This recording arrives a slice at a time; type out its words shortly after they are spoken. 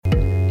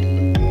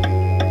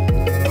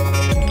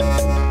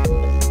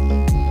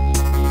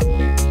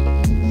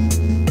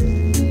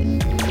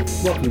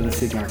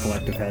Speaking Our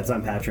Collective Heads.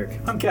 I'm Patrick.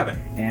 I'm Kevin.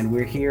 And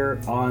we're here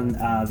on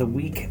the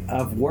week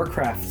of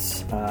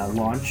Warcraft's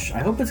launch. I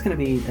hope it's going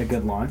to be a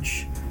good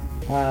launch.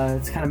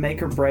 It's kind of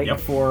make or break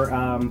for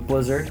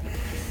Blizzard.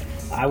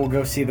 I will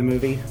go see the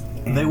movie.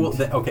 They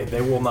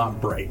will not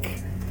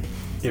break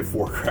if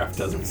Warcraft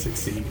doesn't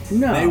succeed.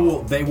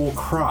 No. They will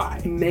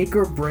cry. Make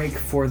or break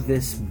for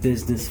this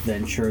business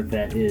venture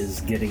that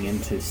is getting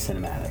into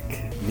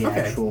cinematic.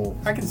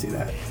 I can see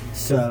that.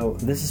 So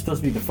this is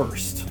supposed to be the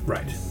first.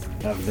 Right.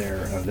 Of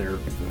their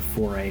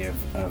foray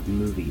of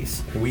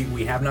movies.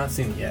 We have not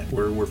seen it yet.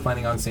 We're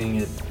planning on seeing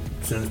it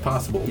as soon as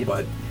possible,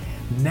 but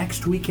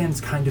next weekend's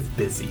kind of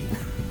busy.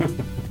 A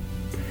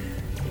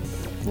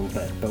little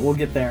bit, but we'll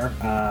get there.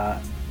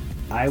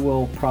 I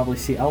will probably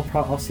see.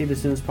 I'll see it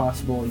as soon as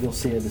possible. You'll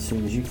see it as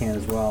soon as you can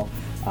as well.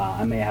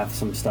 I may have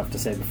some stuff to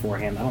say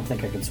beforehand. I don't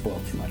think I can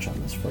spoil too much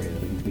on this for you.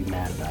 You'd be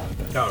mad about it.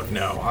 But oh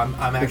no, I'm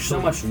actually there's so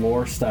much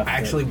lore stuff. I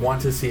actually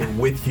want to see it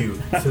with you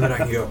so that I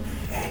can go,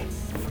 hey,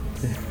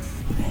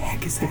 what the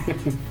heck is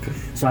that?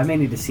 So I may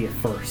need to see it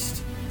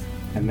first,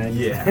 and then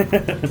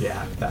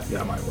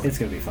that might work. It's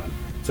gonna be fun.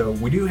 So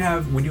we do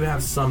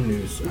have some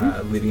news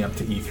leading up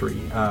to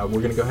E3.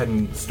 We're gonna go ahead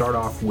and start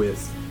off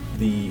with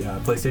the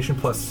PlayStation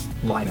Plus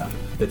lineup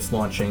that's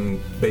launching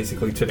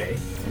basically today.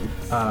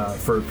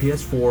 For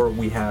PS4,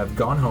 we have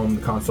Gone Home,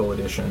 the console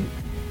edition,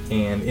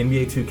 and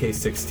NBA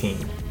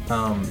 2K16.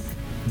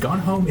 Gone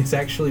Home is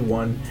actually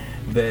one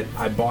that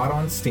I bought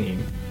on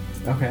Steam.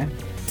 Okay.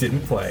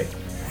 Didn't play.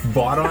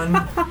 Bought on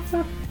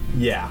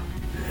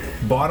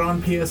Bought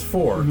on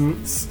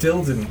PS4,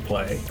 still didn't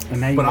play.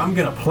 But I'm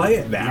gonna play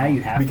it now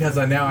you have because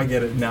I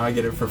get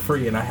it for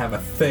free, and I have a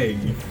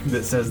thing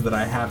that says that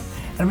I have.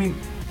 I mean,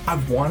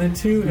 I've wanted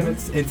to, and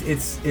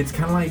it's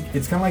kind of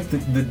like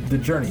the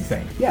Journey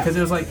thing. Yeah. Because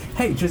it was like,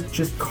 hey,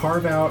 just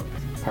carve out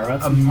a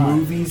some time.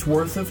 movie's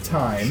worth of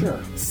time. Sure.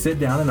 Sit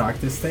down and knock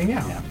this thing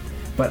out. Yeah.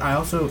 But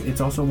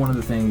it's also one of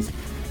the things.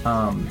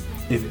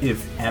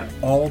 If at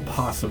all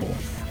possible,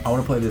 I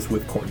want to play this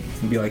with Courtney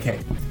and be like, hey,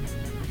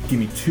 give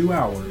me 2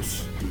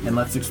 hours and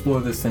let's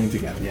explore this thing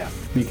together. Yeah.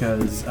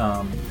 Because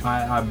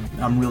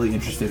I'm really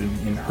interested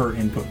in her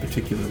input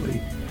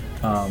particularly.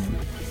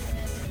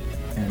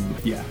 And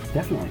yeah,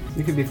 definitely,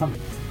 it could be fun,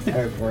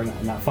 or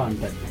not fun,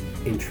 but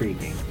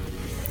intriguing.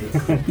 It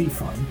could be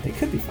fun. It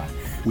could be fun.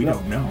 We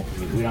don't know.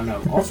 We don't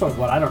know. Also,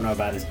 what I don't know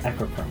about is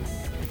Echochrome.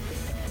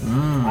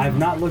 I've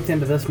not looked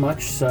into this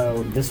much,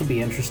 so this will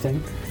be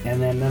interesting.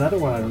 And then another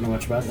one I don't know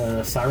much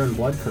about, Siren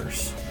Blood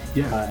Curse.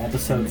 Yeah.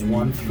 Episodes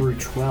 1 through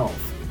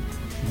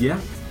 12. Yeah.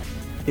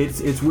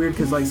 It's weird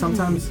because like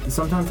sometimes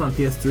on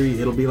PS3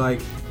 it'll be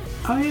like,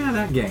 oh yeah,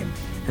 that game,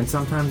 and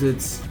sometimes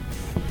it's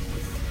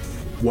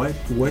what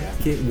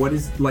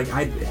is like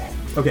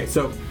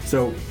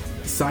so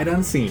sight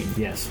unseen.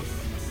 Yes.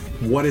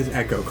 What is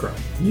Echochrome?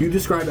 You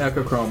describe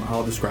Echochrome,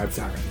 I'll describe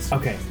Sirens.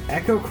 Okay,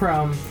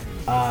 Echochrome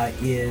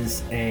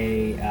is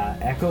a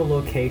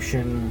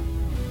echolocation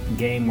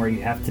game where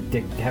you have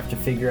to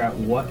figure out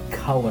what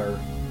color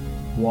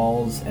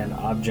walls and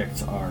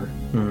objects are.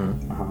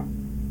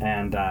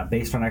 And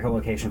based on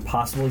echolocation,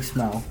 possibly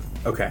smell.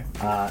 Okay.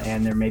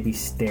 And there may be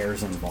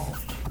stairs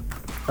involved.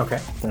 Okay.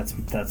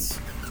 That's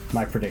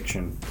my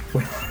prediction,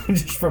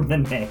 just from the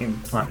name.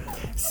 Right.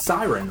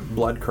 Siren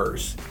Blood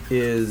Curse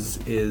is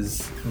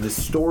the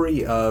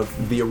story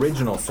of the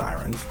original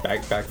Sirens,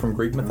 back from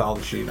Greek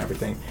mythology and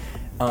everything.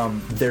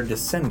 Their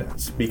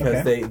descendants,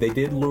 because they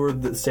did lure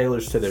the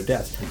sailors to their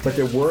deaths, but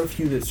there were a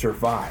few that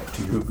survived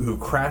who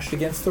crashed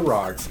against the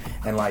rocks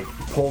and like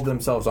pulled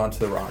themselves onto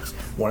the rocks.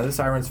 One of the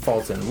Sirens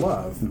falls in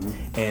love,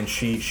 and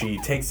she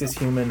takes this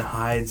human,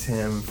 hides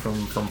him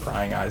from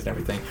prying eyes and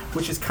everything,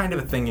 which is kind of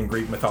a thing in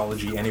Greek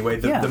mythology anyway.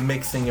 The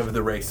mixing of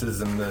the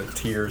races and the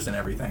tears and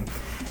everything.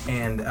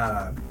 And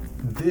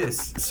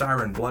this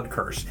Siren Blood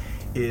Curse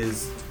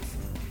is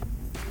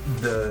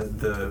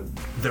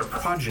their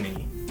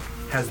progeny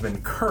has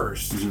been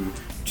cursed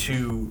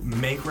to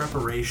make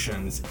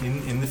reparations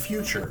in the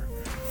future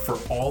for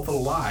all the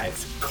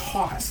lives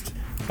cost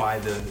by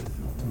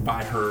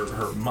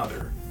her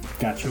mother,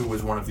 who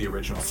was one of the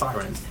original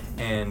Sirens,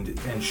 and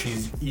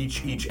she's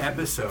each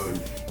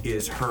episode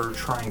is her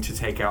trying to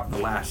take out the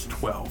last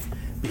 12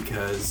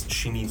 because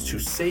she needs to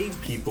save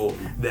people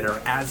that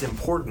are as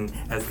important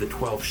as the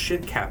 12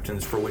 ship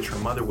captains for which her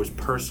mother was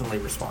personally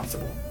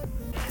responsible.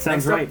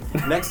 Sounds right.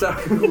 Next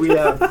up, we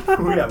have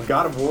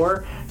God of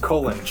War: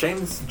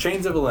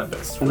 Chains of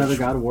Olympus. Another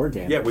God of War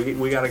game. Yeah,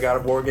 we got a God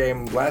of War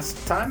game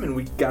last time, and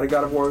we got a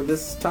God of War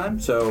this time.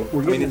 So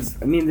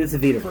it's a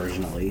Vita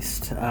version at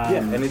least.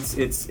 And it's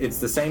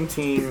the same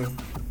team.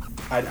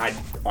 I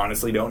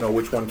honestly don't know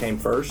which one came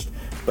first,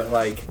 but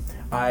like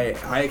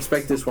I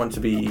expect this one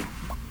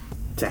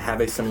to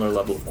have a similar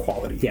level of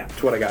quality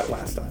to what I got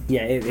last time.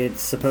 Yeah,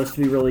 it's supposed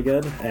to be really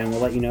good, and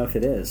we'll let you know if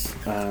it is.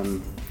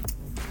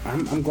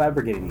 I'm glad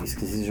we're getting these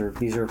because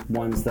these are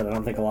ones that I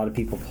don't think a lot of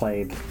people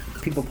played.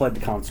 People played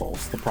the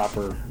consoles, the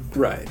proper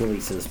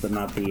releases, but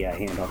not the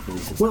handheld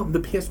releases. Well,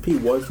 the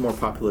PSP was more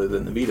popular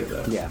than the Vita,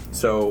 though. Yeah.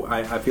 So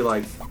I feel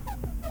like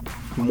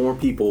more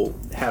people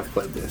have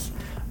played this.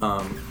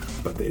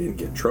 but they didn't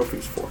get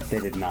trophies for it. They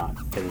did not.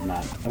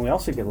 And we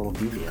also get little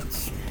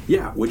deviants.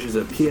 Yeah, which is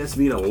a PS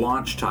Vita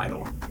launch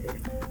title.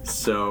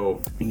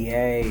 So,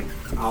 yay!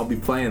 I'll be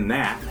playing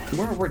that.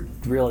 We're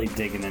really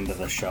digging into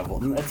the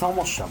shovel. It's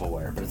almost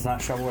shovelware, but it's not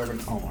shovelware. But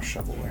it's almost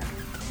shovelware.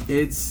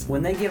 It's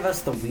when they give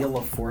us the Wheel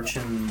of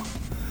Fortune,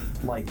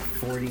 like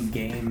 40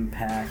 game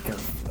pack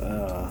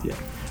of. Yeah.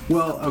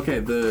 Well, okay.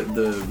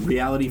 The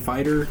Reality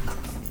Fighter.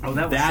 Oh,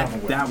 that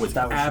was that was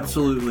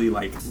absolutely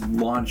like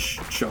launch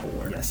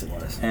shovelware. Yes, it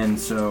was. And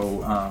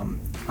so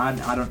I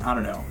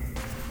don't know.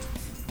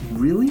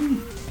 Really,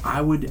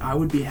 I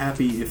would be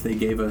happy if they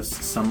gave us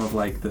some of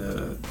like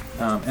the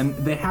and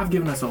they have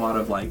given us a lot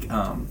of like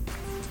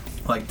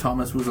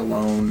Thomas Was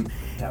Alone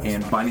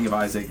and fun. Binding of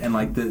Isaac and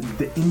like the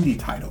indie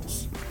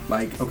titles.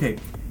 Like, okay,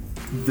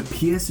 the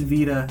PS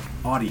Vita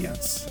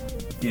audience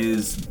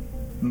is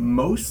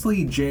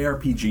mostly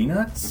JRPG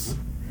nuts.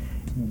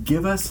 Mm-hmm.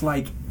 Give us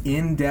like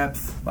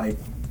in-depth like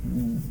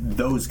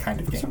those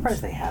kind of games. I'm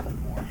surprised they haven't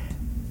more.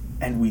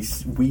 And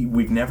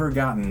we've never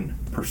gotten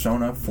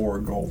Persona 4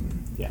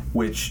 Golden. Yeah.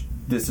 Which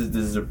this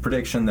is a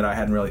prediction that I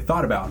hadn't really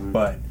thought about, mm-hmm.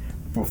 but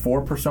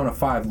before Persona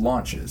 5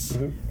 launches,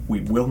 mm-hmm.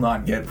 we will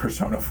not get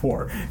Persona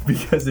 4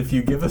 because if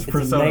you give us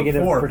Persona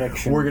 4,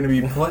 prediction. we're going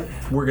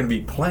to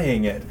be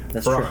playing it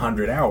for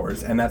 100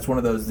 hours, and that's one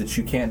of those that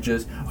you can't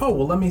just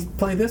let me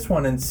play this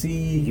one and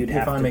see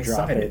if I'm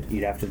excited.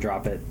 You'd have to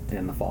drop it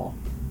in the fall.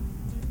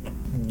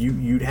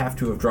 You'd have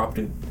to have dropped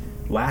it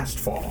last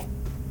fall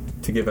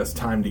to give us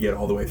time to get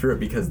all the way through it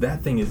because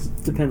that thing is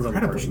depends on the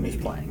person who's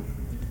playing.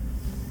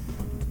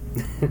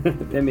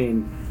 I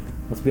mean,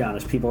 let's be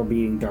honest. People are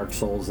beating Dark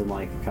Souls in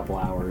like a couple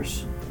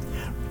hours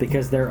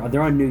because they're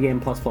on New Game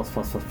Plus.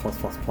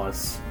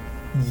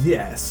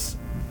 Yes,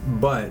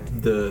 but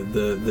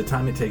the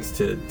time it takes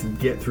to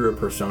get through a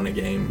Persona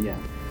game,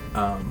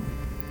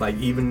 like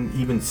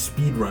even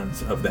speed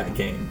runs of that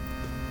game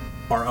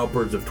are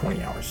upwards of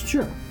 20 hours.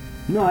 Sure.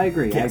 No, I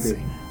agree. Guessing. I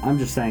agree. I'm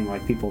just saying,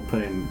 like, people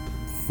put in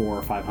 400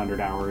 or 500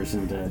 hours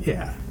into all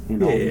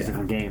these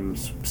different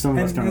games. Some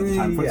of us don't have the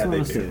time for it. Some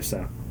of us do.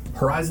 So,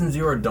 Horizon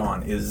Zero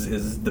Dawn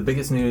is the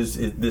biggest news.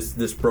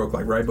 This broke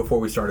like right before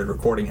we started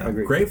recording, and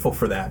I'm grateful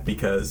for that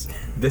because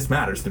this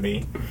matters to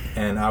me,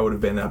 and I would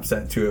have been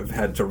upset to have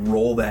had to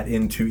roll that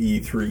into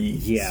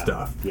E3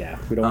 stuff. Yeah,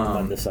 we don't want to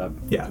let this up.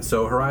 Yeah,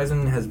 so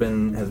Horizon has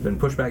been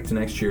pushed back to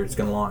next year. It's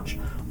going to launch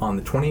on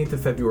the 28th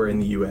of February in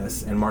the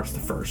U.S. and March the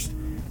 1st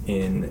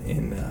in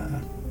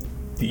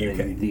the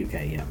UK. The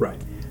UK, yeah.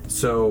 Right.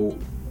 So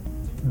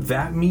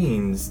that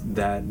means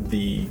that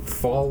the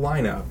fall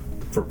lineup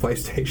for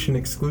PlayStation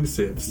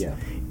exclusives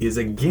is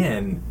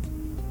again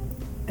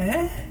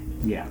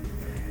yeah,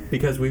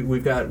 because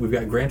we've got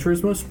Gran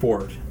Turismo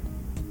Sport.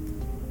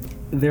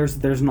 There's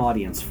an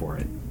audience for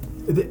it.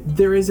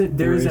 There is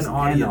an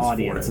audience for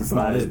it. It's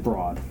not as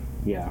broad.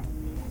 Yeah.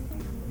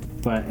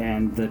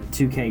 And the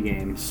 2K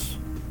games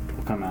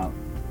will come out.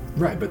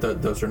 Right, but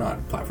those are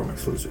not platform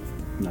exclusive.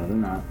 No, they're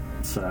not.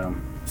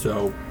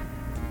 So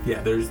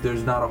yeah,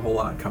 there's not a whole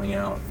lot coming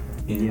out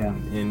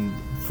in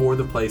for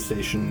the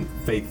PlayStation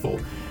faithful,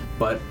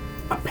 but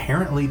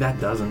apparently that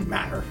doesn't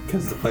matter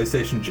because the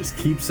PlayStation just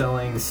keeps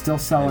selling. It's still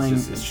selling.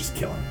 It's just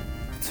killing.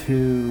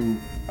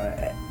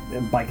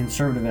 By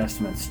conservative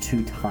estimates,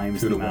 2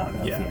 times 2 to the amount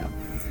 1. of Yeah.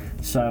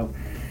 So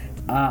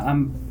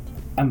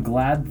I'm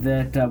glad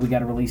that we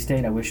got a release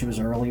date. I wish it was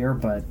earlier,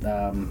 but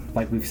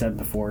like we've said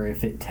before,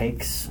 if it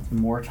takes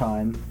more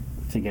time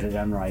to get it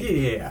done right,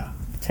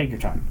 take your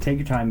time. Take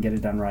your time, get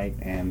it done right,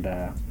 and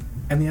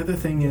the other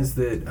thing is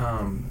that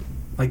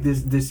like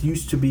this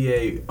used to be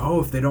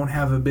if they don't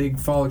have a big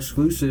fall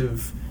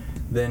exclusive,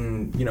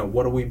 then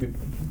what do we?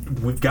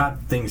 We've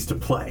got things to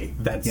play.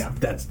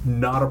 That's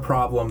not a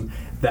problem.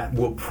 That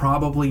will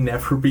probably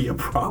never be a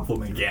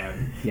problem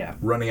again. Yeah,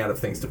 running out of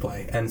things to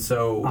play, and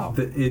so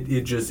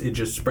it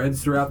just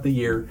spreads throughout the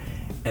year,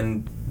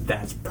 and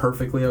that's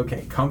perfectly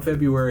okay. Come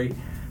February,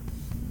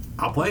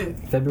 I'll play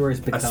it. February's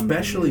become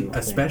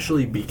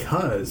especially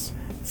because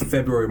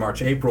February,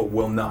 March, April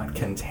will not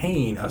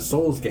contain a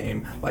Souls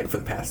game like for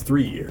the past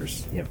 3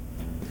 years. Yep.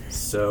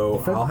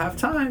 So I'll have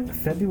time.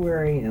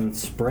 February and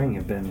spring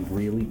have been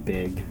really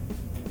big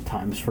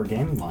times for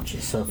game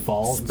launches. So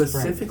fall,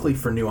 specifically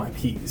for new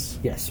IPs.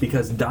 Yes.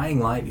 Because Dying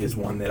Light is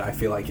one that I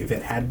feel like if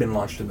it had been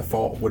launched in the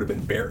fall, would have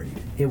been buried.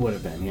 It would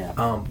have been, yeah.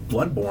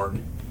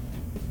 Bloodborne,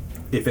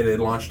 if it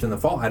had launched in the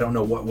fall, I don't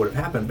know what would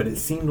have happened, but it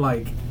seemed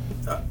like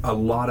a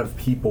lot of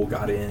people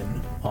got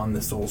in on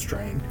the Souls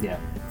train. Yeah.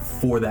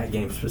 For that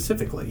game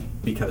specifically,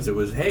 because it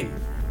was, hey,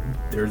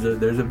 there's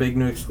a big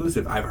new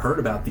exclusive. I've heard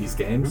about these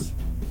games.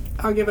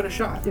 Mm-hmm. I'll give it a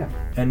shot. Yeah.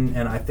 And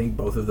I think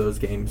both of those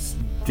games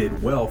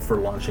did well for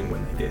launching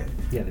when they did.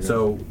 Yeah.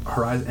 So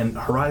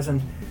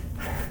Horizon,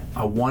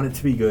 I want it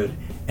to be good,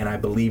 and I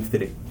believe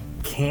that it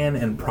can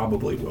and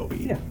probably will be.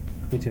 Yeah,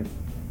 me too.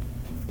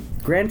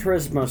 Gran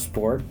Turismo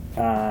Sport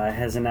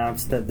has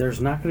announced that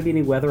there's not going to be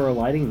any weather or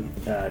lighting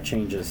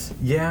changes.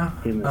 Yeah.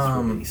 In this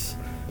release.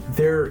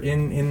 There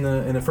in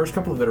the first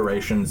couple of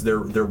iterations,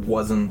 there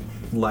wasn't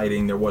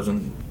lighting, there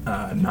wasn't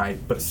night,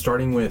 but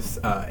starting with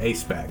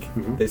A-Spec,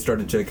 they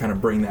started to kind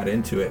of bring that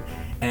into it,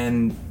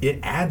 and it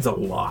adds a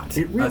lot.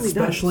 It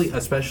really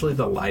especially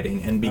the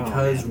lighting, and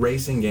because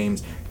racing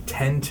games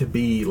tend to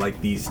be like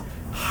these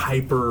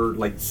hyper,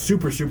 like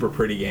super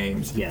pretty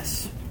games.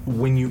 Yes.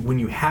 When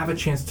you have a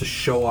chance to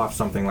show off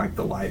something like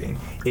the lighting,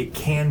 it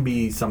can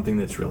be something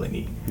that's really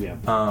neat. Yeah.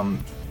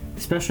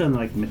 Especially on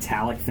like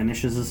metallic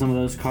finishes of some of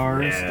those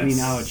cars. Yes. I mean,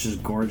 oh, it's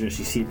just gorgeous.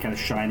 You see it kind of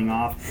shining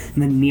off,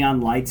 and then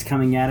neon lights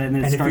coming at it, and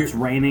then it starts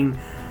raining.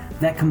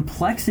 That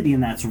complexity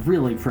in that's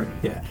really pretty.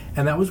 Yeah,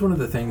 and that was one of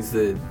the things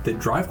that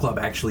Drive Club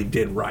actually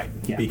did right.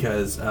 Yeah.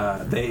 Because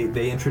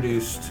they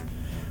introduced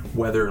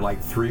weather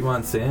like 3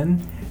 months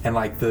in, and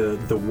like the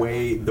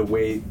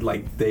way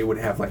like they would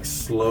have like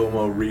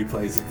slow-mo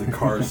replays of the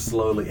cars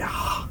slowly.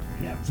 Yeah,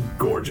 it's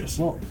gorgeous.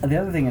 Well, the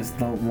other thing is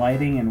the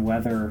lighting and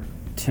weather,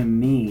 to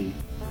me,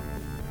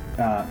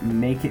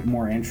 make it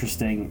more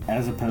interesting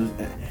as opposed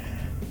to...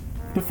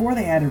 Before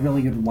they added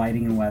really good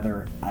lighting and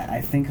weather,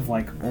 I think of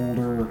like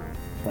older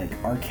like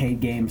arcade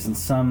games and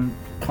some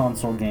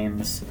console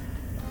games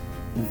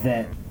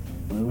that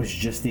it was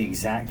just the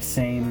exact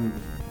same,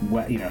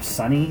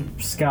 sunny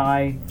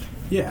sky,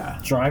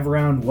 drive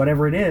around,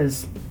 whatever it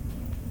is,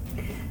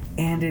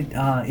 and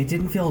it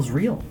didn't feel as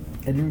real.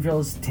 It didn't feel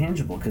as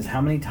tangible, because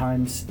how many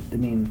times, I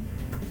mean,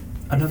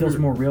 it feels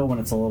more real when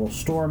it's a little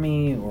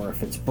stormy or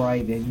if it's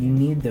bright. You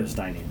need those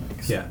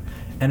dynamics. Yeah,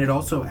 and it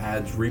also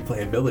adds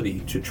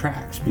replayability to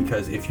tracks,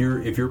 because if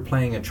you're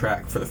playing a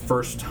track for the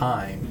first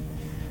time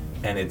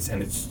and it's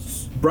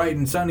bright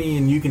and sunny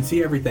and you can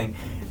see everything,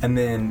 and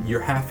then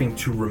you're having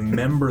to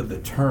remember the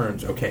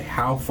turns. Okay,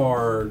 how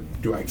far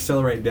do I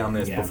accelerate down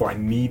this before I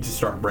need to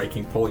start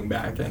braking, pulling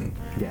back, and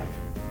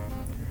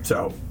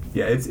so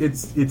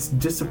it's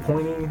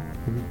disappointing,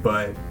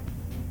 but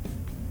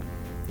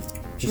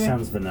just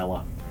sounds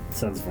vanilla. It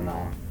sounds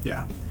vanilla.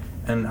 Yeah,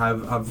 and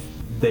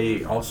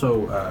they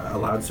also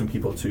allowed some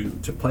people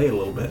to play a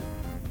little bit,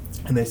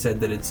 and they said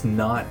that it's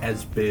not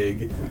as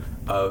big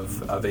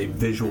of a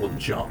visual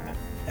jump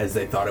as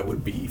they thought it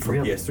would be from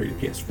PS3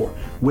 to PS4.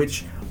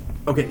 Which,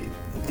 okay,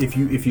 if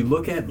you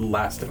look at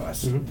Last of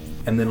Us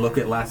and then look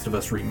at Last of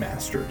Us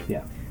Remastered,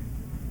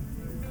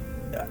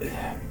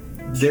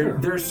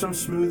 there's some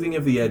smoothing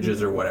of the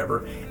edges or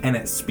whatever, and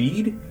at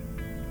speed,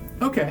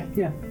 okay,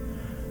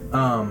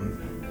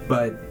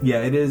 but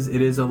it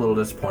is a little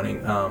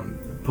disappointing.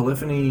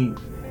 Polyphony,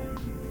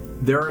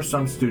 there are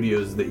some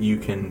studios that you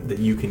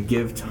can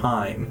give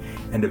time,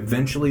 and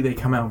eventually they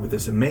come out with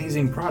this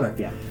amazing product.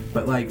 Yeah.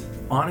 But like,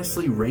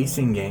 honestly,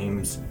 racing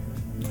games,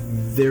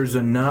 there's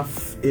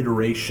enough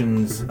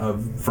iterations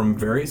from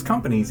various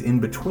companies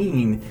in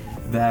between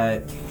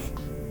that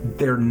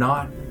they're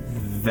not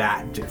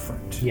that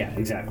different. Yeah,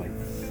 exactly.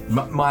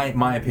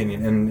 My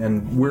opinion,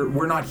 and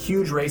we're not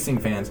huge racing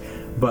fans,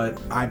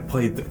 but I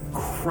played the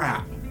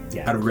crap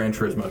out of Gran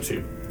Turismo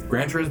 2.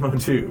 Gran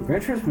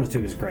Turismo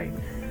 2 is great.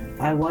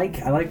 I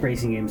like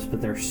racing games,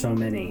 but there's so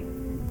many,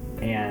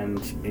 and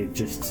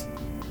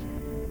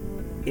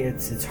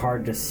it's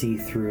hard to see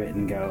through it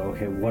and go,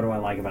 okay, what do I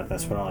like about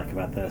this? What do I like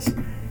about this?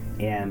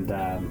 And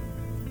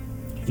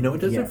you know what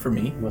does it for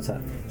me? What's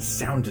that?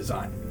 Sound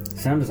design.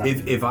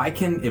 If I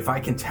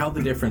can tell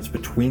the difference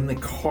between the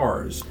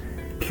cars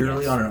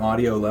purely on an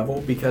audio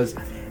level, because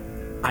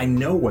I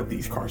know what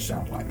these cars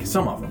sound like,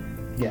 some of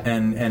them. Yeah.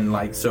 And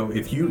like, so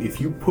if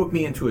you put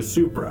me into a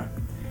Supra,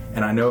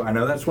 and I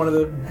know that's one of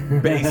the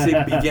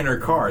basic beginner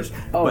cars.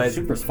 Oh, but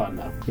Supra's fun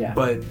though. Yeah.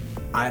 But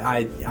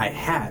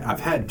I've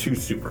had two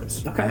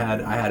Supras. Okay.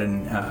 I had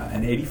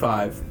an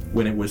 85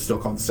 when it was still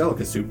called the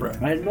Celica Supra.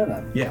 I didn't know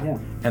that. Yeah.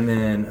 And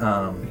then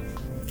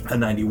a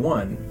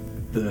 91,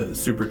 the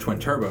Supra Twin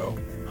Turbo,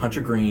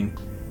 Hunter Green,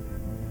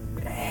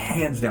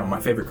 hands down my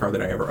favorite car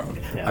that I ever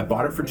owned. Yeah. I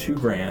bought it for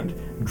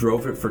 $2,000,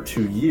 drove it for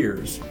 2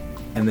 years,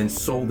 and then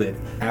sold it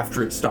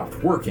after it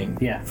stopped working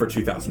for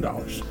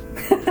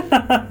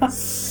 $2,000.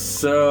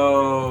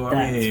 So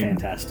that's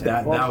fantastic.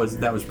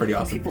 That was pretty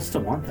awesome. People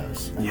still want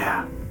those.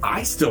 Yeah,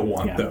 I still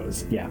want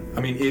those. Yeah.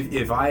 I mean,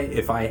 if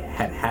I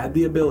had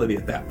the ability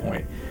at that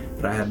point,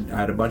 but I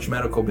had a bunch of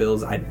medical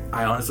bills, I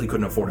honestly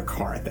couldn't afford a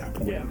car at that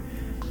point. Yeah.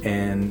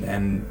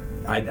 And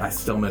I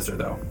still miss her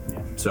though.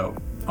 Yeah. So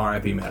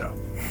R.I.P. Meadow.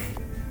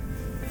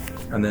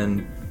 And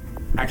then,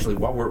 actually,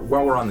 while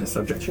we're on this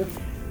subject,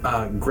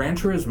 Gran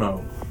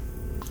Turismo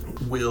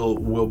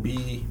will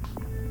be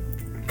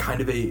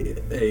kind of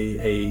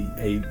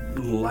a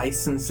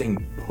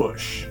licensing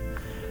push,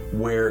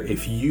 where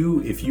if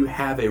you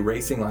have a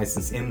racing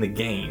license in the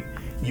game,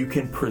 you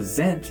can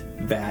present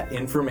that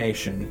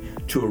information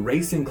to a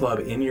racing club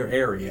in your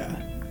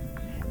area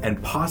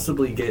and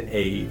possibly get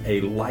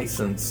a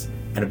license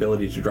and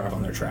ability to drive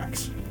on their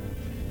tracks.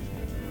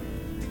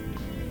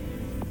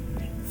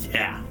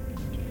 Yeah.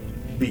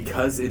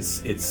 Because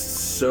it's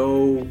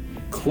so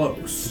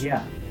close.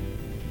 Yeah.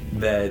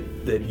 That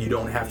you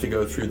don't have to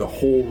go through the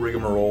whole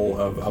rigmarole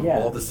of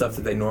all the stuff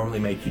that they normally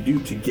make you do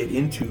to get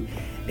into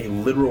a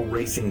literal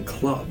racing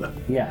club.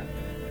 Yeah.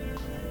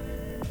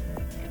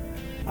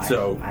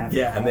 So I have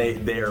yeah, a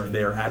and car.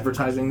 they're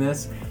advertising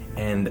this,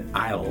 and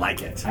I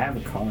like it. I have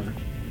a car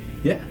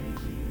Yeah,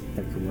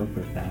 that could work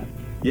with that.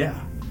 yeah.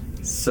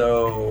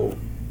 So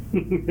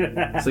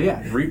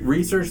yeah,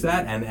 research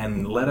that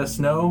and let us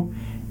know,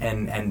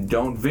 and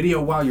don't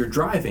video while you're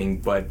driving,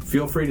 but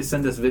feel free to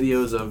send us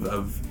videos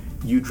of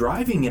you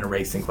driving in a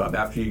racing club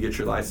after you get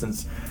your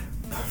license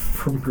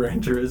from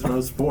Gran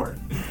Turismo Sport,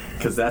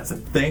 because that's a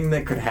thing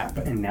that could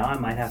happen. And now I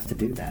might have to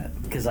do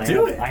that because I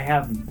Do it.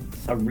 have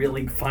a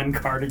really fun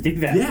car to do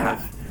that Yeah.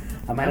 with.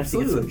 I might have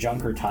to get some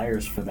junker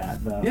tires for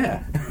that though.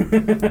 Yeah.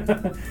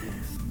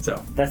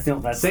 So that's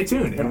stay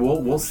tuned, and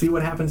we'll see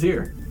what happens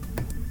here.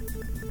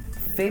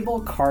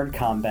 Fable Card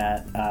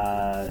Combat.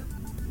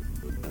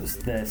 Was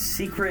the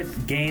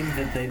secret game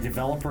that the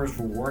developers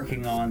were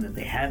working on that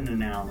they hadn't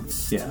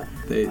announced. Yeah,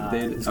 they'd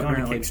it's going to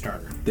apparently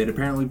Kickstarter. They'd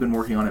apparently been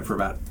working on it for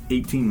about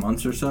 18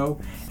 months or so,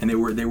 and they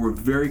were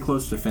very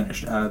close to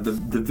finished.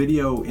 The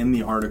video in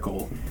the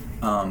article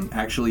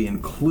actually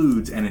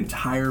includes an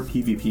entire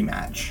PvP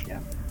match. Yeah.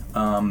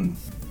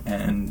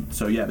 And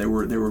so yeah, they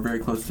were very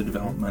close to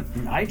development.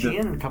 And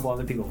IGN and a couple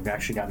other people have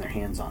actually gotten their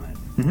hands on it.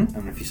 Mm-hmm. I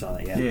don't know if you saw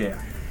that yet.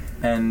 Yeah.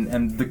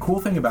 And the cool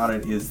thing about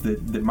it is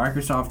that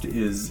Microsoft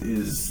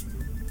is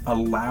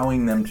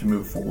allowing them to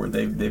move forward.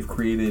 They've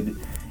created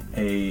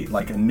a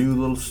new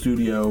little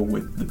studio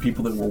with the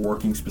people that were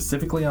working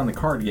specifically on the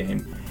card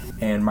game,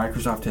 and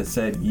Microsoft has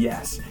said,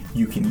 yes,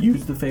 you can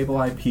use the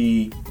Fable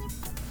IP,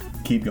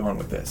 keep going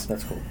with this.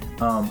 That's cool.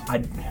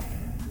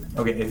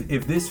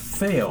 If this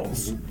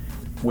fails,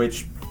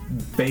 which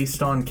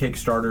based on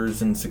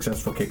Kickstarters and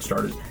successful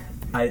Kickstarters,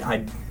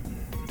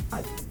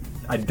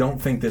 I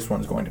don't think this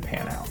one's going to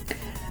pan out.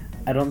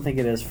 I don't think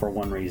it is for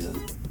one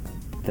reason.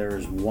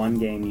 There's one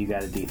game you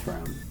got to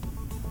dethrone.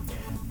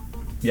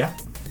 Yeah.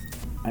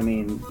 I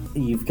mean,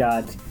 you've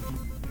got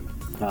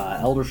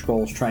Elder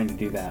Scrolls trying to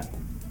do that,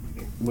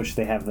 which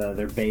they have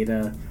their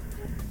beta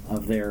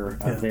of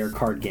their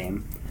card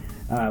game,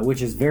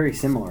 which is very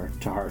similar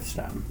to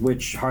Hearthstone.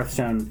 Which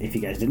Hearthstone, if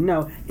you guys didn't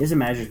know, is a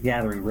Magic the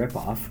Gathering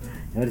ripoff,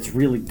 but it's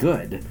really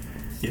good.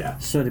 Yeah.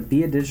 So to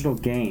be a digital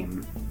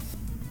game,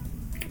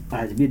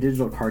 to be a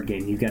digital card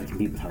game, you've got to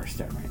compete with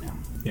Hearthstone right now.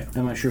 Yeah.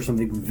 Unless you're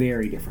something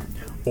very different.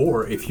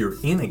 Or if you're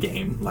in a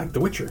game like The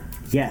Witcher.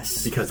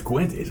 Yes. Because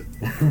Gwent is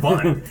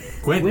fun.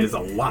 Gwent is a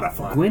lot of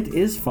fun. Gwent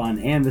is fun,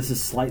 and this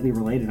is slightly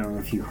related. I don't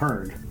know if you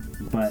heard,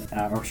 but...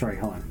 sorry,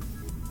 hold on.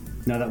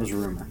 No, that was a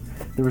rumor.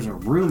 There was a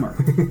rumor.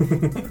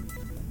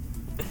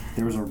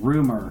 There was a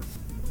rumor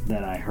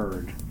that I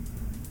heard,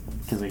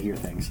 because I hear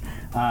things,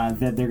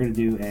 that they're going to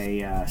do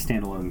a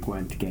standalone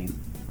Gwent game.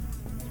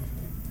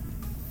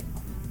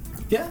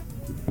 Yeah.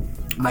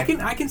 I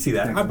can see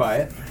that. I buy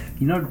it.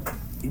 You know,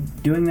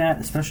 doing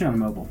that, especially on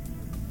mobile.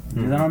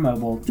 Do that on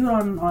mobile. Do it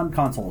on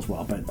console as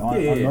well, but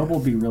on mobile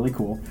would be really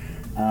cool.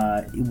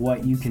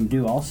 What you can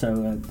do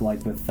also,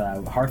 like with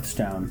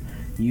Hearthstone,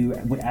 you're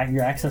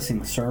accessing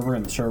the server,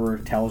 and the server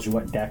tells you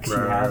what decks you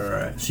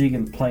have, so you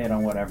can play it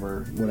on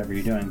whatever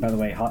you're doing. By the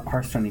way,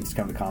 Hearthstone needs to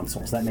come to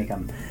consoles. That make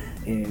them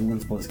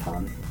when's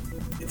BlizzCon?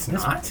 It's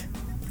not.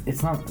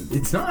 It's not.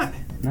 It's not.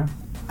 No.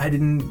 I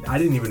didn't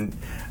even.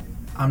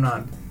 I'm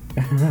not.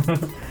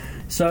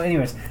 So,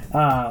 anyways,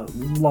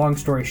 long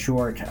story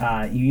short,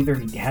 you either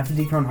have to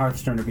dethrone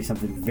Hearthstone or be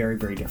something very,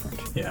 very different.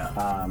 Yeah.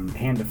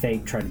 Hand of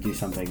Fate tried to do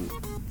something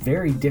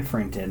very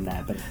different in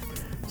that, but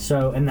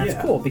and that's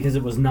cool because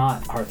it was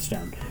not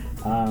Hearthstone.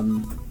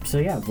 So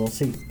yeah, we'll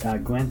see.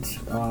 Gwent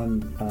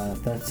on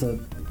that's a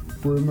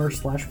rumor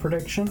 /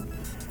 prediction.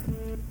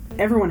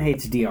 Everyone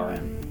hates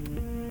DRM.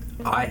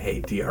 I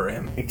hate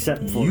DRM.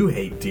 Except for... You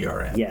hate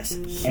DRM. Yes.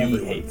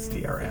 He hates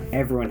DRM.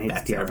 Everyone hates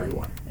That's DRM.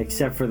 Everyone.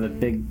 Except for the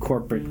big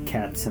corporate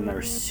cats in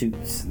their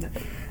suits.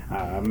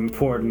 I'm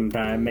important,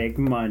 I make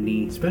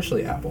money.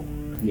 Especially Apple.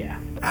 Yeah.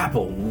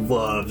 Apple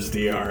loves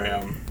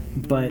DRM.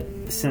 But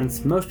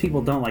since most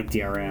people don't like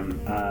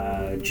DRM,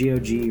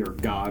 GOG or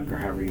GOG or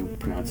however you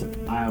pronounce it,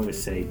 I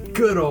always say...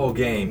 Good old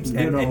games.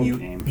 Good old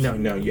games.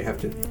 No, you have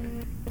to...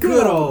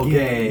 Good old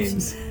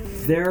games.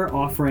 They're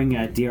offering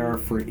a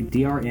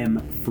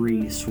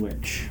DRM-free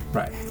Switch.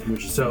 Right.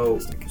 Which is so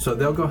fantastic.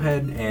 they'll go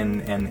ahead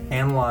and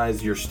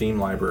analyze your Steam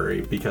library,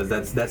 because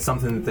that's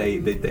something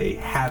that they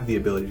have the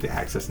ability to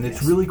access. And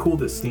it's really cool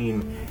that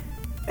Steam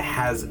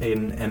has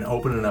an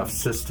open enough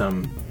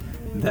system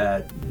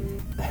that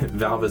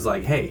Valve is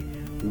like, hey,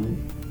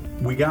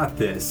 we got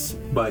this,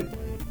 but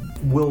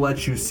we'll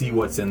let you see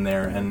what's in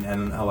there and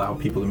allow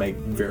people to make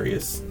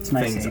various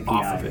things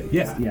off of it.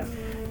 Yeah.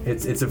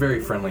 It's a very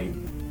friendly...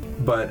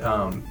 But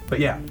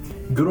yeah,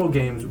 Good Old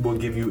Games will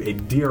give you a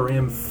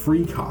DRM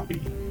free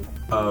copy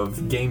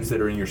of games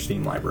that are in your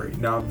Steam library.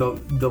 Now,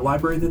 the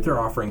library that they're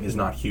offering is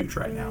not huge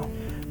right now,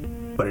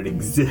 but it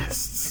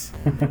exists,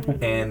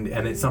 and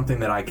it's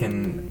something that I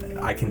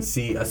can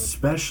see,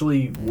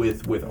 especially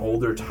with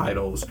older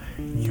titles.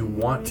 You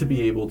want to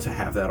be able to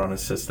have that on a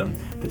system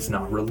that's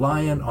not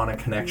reliant on a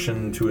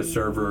connection to a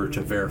server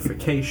to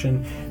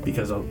verification,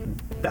 because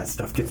that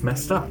stuff gets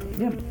messed up.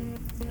 Yeah,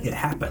 it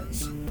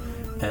happens.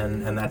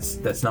 and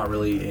that's not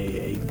really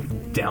a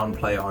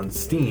downplay on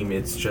Steam.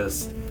 It's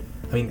just,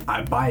 I mean,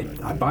 I buy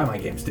my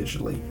games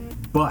digitally,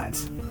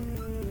 but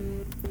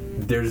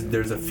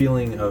there's a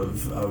feeling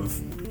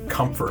of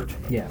comfort.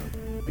 Yeah.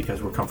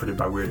 Because we're comforted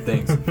by weird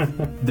things.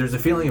 There's a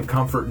feeling of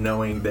comfort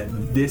knowing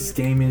that this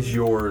game is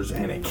yours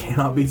and it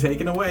cannot be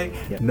taken away,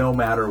 no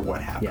matter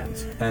what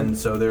happens. Yeah. And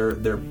so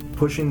they're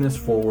pushing this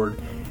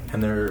forward,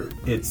 and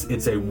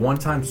it's a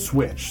one-time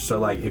switch. So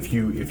like if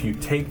you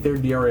take their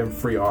DRM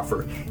free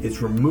offer,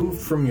 it's removed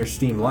from your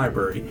Steam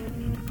library,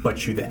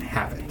 but you then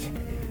have it,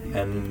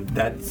 and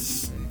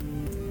that's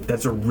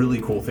a really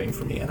cool thing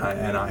for me, and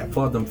I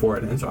applaud them for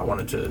it, and so I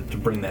wanted to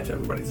bring that to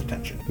everybody's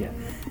attention. Yeah,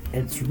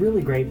 it's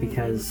really great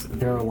because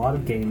there are a lot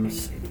of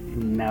games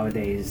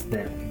nowadays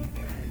that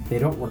they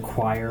don't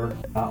require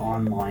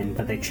online,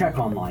 but they check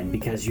online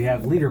because you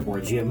have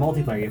leaderboards, you have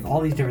multiplayer, you have all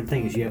these different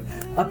things, you have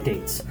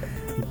updates.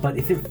 But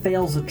if it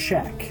fails a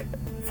check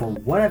for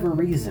whatever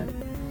reason,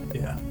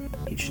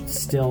 it should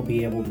still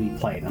be able to be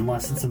played,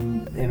 unless it's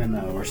an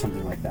MMO or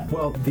something like that.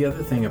 Well, the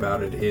other thing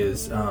about it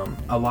is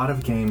a lot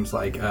of games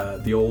like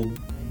the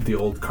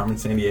old Carmen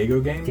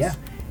Sandiego games,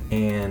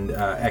 and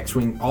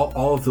X-Wing,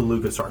 all of the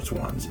LucasArts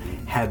ones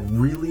had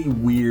really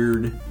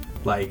weird,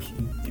 like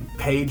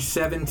page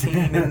 17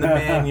 in the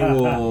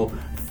manual.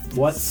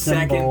 What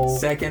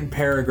second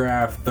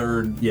paragraph,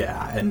 third,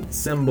 and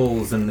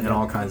symbols and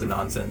all kinds of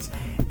nonsense.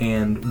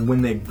 And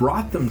when they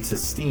brought them to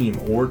Steam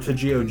or to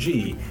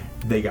GOG,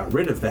 they got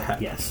rid of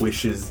that,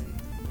 which is,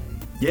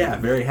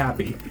 very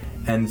happy.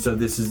 And so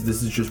this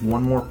is just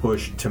one more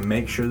push to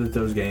make sure that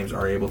those games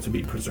are able to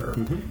be preserved.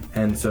 Mm-hmm.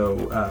 And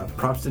so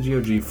props to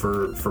GOG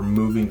for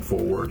moving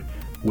forward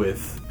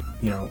with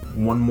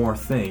one more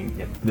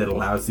thing that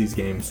allows these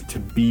games to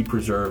be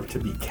preserved, to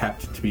be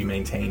kept, to be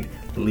maintained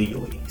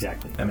legally.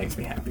 Exactly. That makes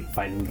me happy.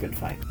 Fighting the good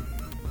fight.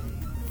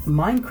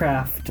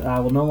 Minecraft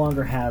will no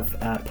longer have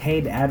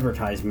paid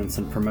advertisements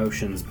and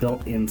promotions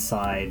built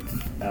inside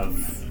of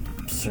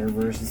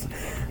servers.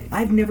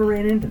 I've never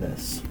ran into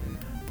this.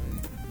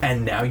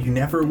 And now you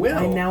never will.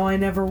 And now I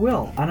never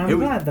will. And I'm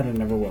glad that I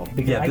never will.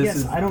 Because I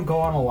guess I don't go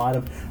on a lot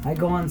of... I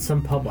go on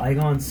some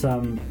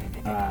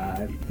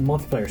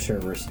multiplayer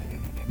servers,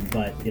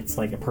 but it's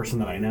like a person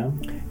that I know.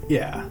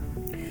 Yeah.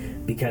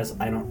 Because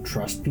I don't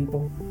trust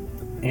people.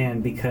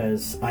 And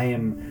because I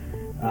am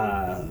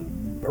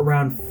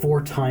around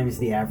 4 times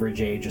the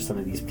average age of some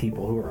of these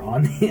people who are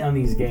on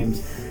these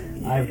games.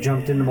 I've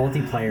jumped into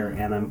multiplayer,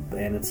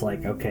 and it's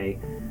like, okay,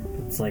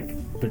 it's like,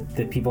 but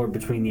the people are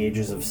between the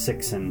ages of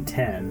 6 and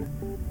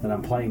 10 that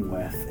I'm playing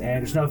with,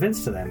 and there's no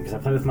offense to them because I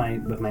play with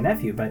my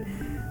nephew, but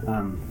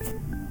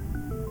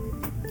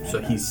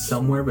so he's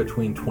somewhere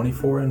between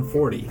 24 and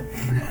 40.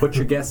 Put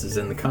your guesses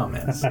in the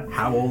comments.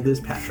 How old is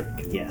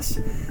Patrick? Yes.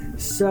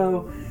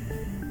 So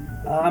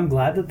I'm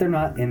glad that they're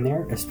not in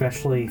there,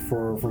 especially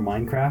for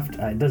Minecraft.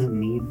 It doesn't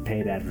need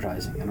paid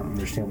advertising. I don't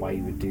understand why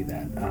you would do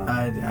that.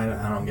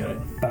 I don't get it.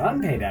 But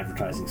unpaid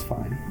advertising is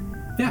fine.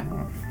 Yeah.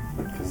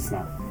 Because it's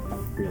not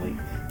really...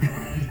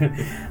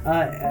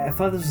 I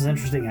thought this was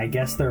interesting. I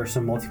guess there are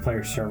some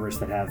multiplayer servers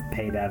that have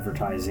paid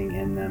advertising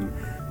in them.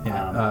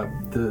 Yeah,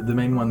 the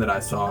main one that I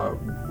saw,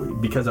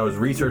 because I was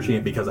researching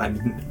it, because I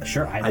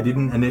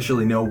didn't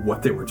initially know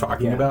what they were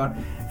talking about,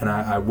 and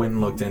I went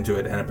and looked into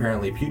it, and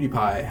apparently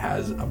PewDiePie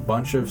has a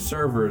bunch of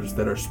servers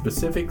that are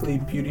specifically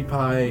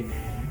PewDiePie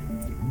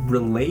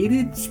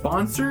related,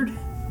 sponsored.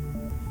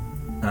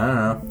 I don't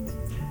know,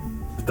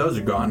 but those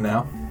are gone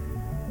now,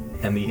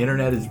 and the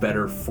internet is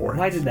better for it.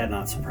 Why did that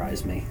not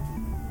surprise me?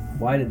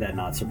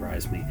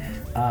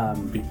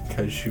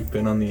 Because you've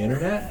been on the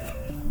internet?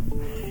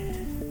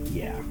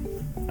 Yeah.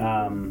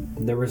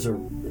 There was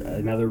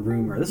another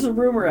rumor. This is a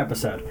rumor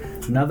episode.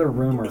 Another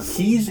rumor.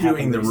 He's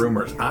doing the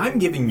rumors. I'm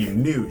giving you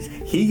news.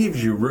 He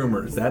gives you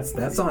rumors.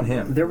 That's on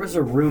him. There was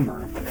a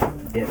rumor.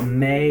 It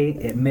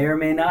may or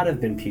may not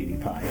have been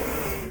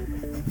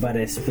PewDiePie, but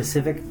a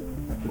specific,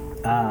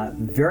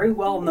 very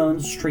well-known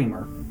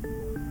streamer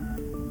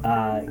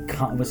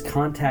was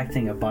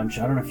contacting a bunch.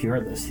 I don't know if you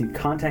heard this. He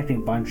contacting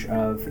a bunch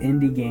of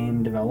indie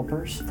game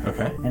developers,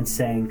 and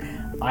saying,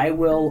 "I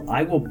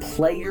will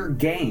play your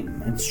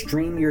game and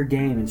stream your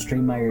game and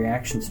stream my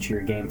reactions to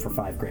your game for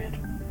 $5,000."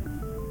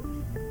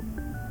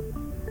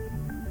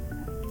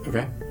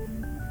 Okay.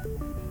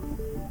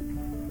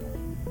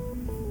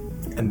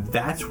 And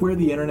that's where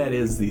the internet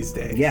is these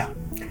days. Yeah.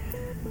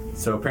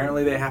 So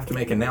apparently they have to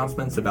make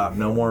announcements about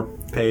no more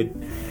paid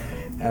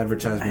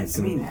advertisements.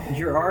 I mean,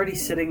 you're already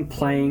sitting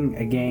playing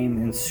a game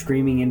and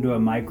screaming into a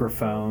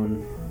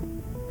microphone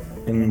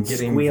and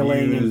getting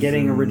squealing views and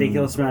getting a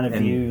ridiculous amount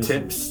of views.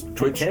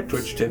 Twitch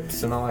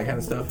tips and all that kind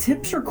of stuff.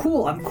 Tips are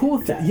cool. I'm cool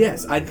with that.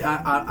 Yes,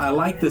 I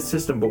like this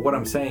system, but what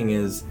I'm saying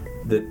is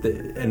that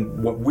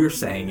and what we're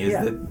saying is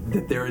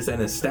that there is an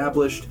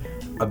established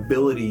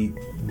ability.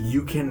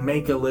 You can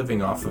make a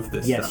living off of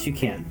this stuff. Yes, you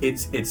can.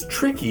 It's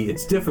tricky,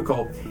 it's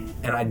difficult,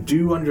 and I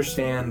do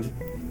understand,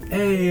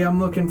 hey, I'm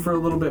looking for a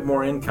little bit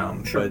more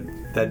income, but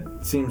that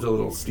seems a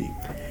little steep.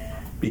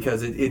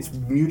 Because it's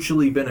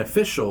mutually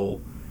beneficial.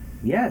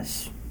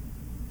 Yes.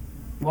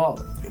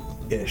 Well,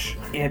 ish.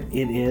 It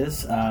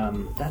is.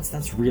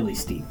 That's really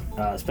steep,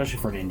 especially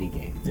for an indie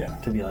game. Yeah.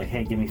 To be like,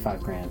 hey, give me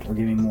 $5,000 or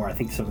give me more. I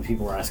think some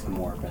people were asking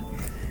more, but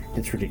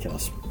it's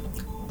ridiculous.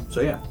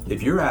 So yeah,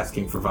 if you're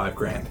asking for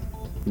 $5,000,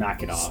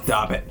 knock it off.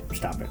 Stop it.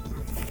 Stop it.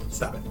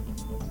 Stop it.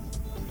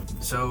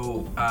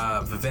 So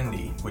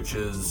Vivendi, which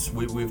is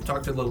we've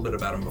talked a little bit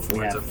about them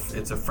before. Yeah.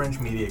 It's a French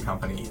media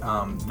company.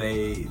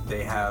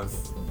 They have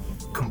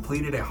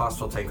completed a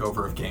hostile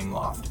takeover of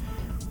Gameloft.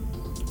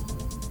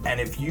 And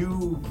if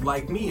you,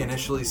 like me,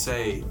 initially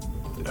say,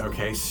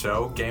 okay,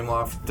 so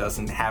Gameloft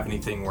doesn't have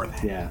anything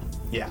worth it.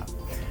 Yeah.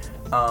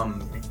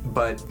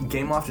 But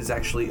Gameloft is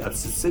actually a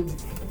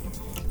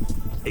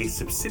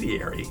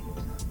subsidiary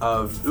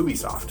of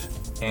Ubisoft.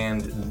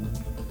 And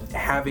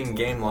having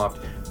Gameloft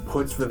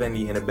puts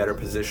Vivendi in a better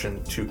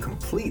position to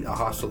complete a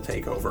hostile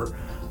takeover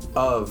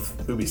of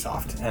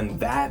Ubisoft. And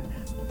that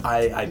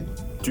I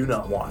do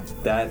not want.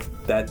 That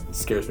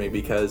scares me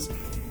because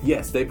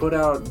yes, they put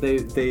out they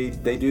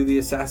do the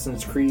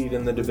Assassin's Creed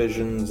and the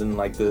Divisions and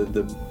like the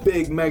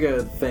big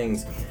mega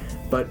things,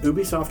 but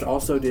Ubisoft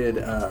also did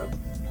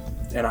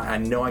and I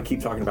know I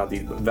keep talking about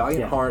these, but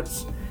Valiant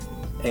Hearts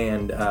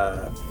and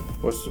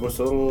what's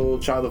the little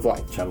Child of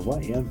Light? Child of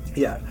Light, yeah.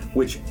 Yeah,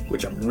 which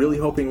I'm really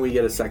hoping we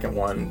get a second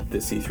one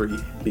this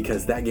E3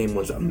 because that game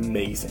was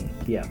amazing.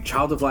 Yeah.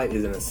 Child of Light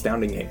is an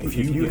astounding game. If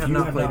you have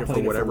not played it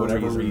for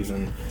whatever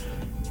reason,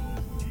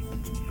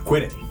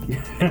 quit it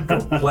and go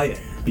play it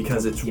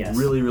because it's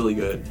really, really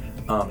good.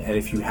 And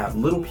if you have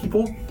little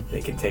people,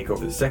 they can take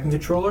over the second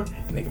controller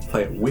and they can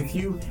play it with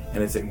you,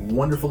 and it's a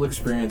wonderful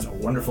experience, a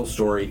wonderful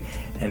story.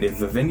 And if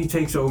Vivendi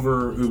takes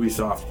over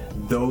Ubisoft,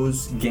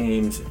 those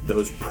games,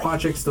 those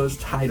projects, those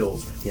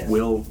titles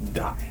will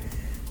die.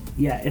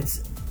 Yeah,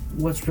 it's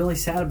what's really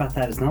sad about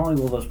that is not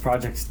only will those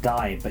projects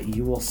die, but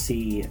you will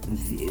see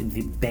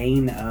the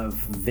bane of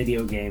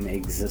video game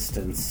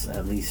existence,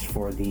 at least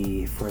for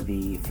the what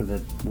do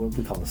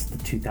we call this, the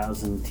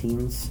 2000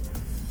 teens,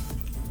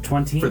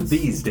 20s for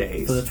these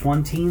days, for the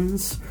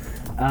 20s.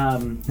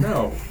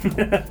 No.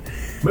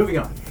 Moving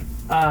on.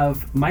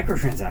 Of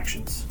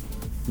microtransactions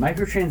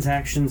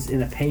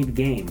in a paid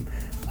game,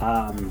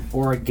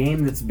 or a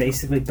game that's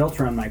basically built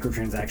around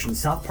microtransactions.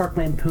 South Park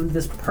lampooned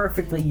this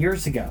perfectly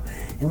years ago,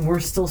 and we're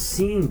still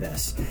seeing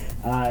this.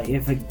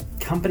 If a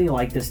company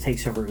like this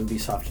takes over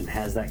Ubisoft and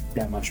has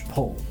that much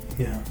pull,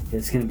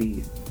 it's going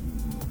to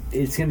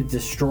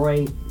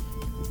destroy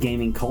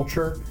gaming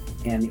culture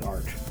and the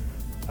art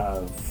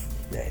of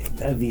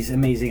these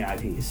amazing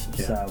IPs.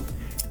 So.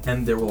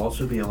 And there will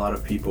also be a lot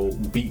of people,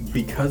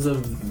 because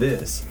of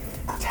this,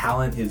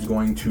 talent is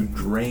going to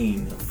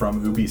drain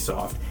from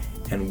Ubisoft,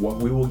 and what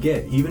we will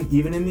get,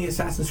 even in the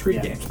Assassin's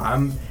Creed games.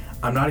 I'm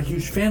not a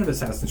huge fan of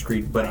Assassin's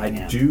Creed, but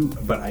I do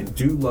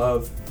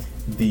love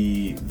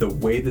the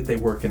way that they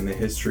work in the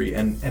history.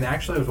 And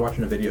actually, I was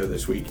watching a video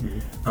this week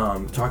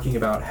talking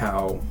about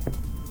how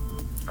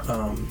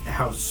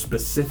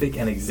specific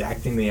and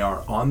exacting they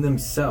are on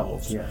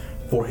themselves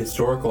for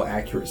historical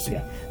accuracy.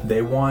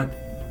 They want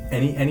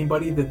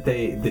anybody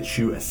that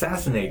you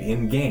assassinate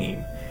in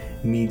game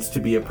needs to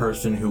be a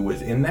person who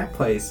was in that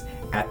place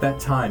at that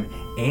time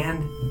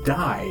and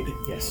died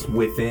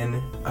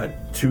within a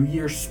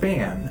 2-year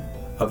span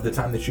of the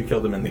time that you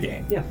killed them in the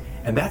game.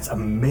 And that's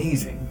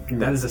amazing.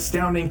 That is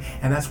astounding,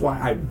 and that's why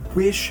I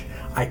wish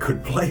I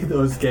could play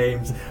those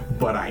games,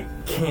 but I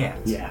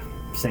can't.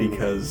 Same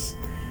because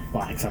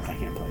well, except I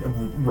can't play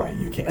them. Right,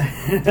 you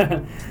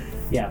can't.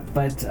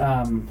 But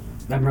I'm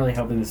really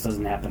hoping this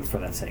doesn't happen for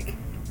that sake.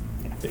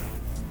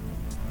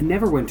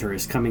 Neverwinter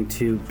is coming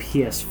to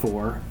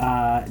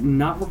PS4,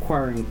 not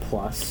requiring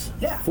Plus,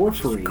 for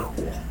free. Cool.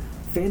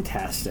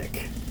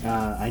 Fantastic.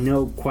 I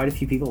know quite a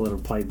few people that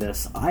have played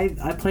this. I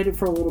played it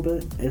for a little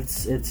bit.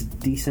 It's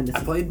decent.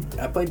 I played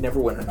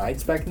Neverwinter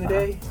Nights back in the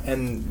day,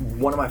 and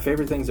one of my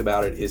favorite things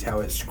about it is how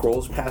it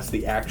scrolls past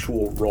the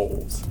actual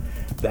roles.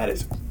 That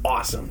is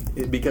awesome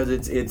because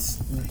it's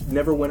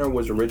Neverwinter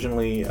was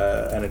originally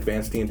an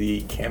advanced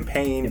D&D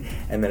campaign,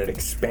 and then it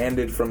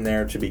expanded from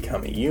there to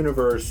become a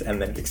universe,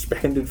 and then it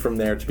expanded from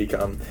there to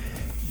become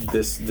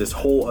this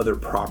whole other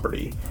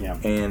property.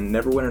 And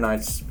Neverwinter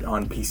Nights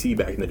on PC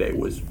back in the day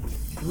was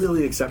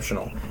really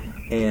exceptional.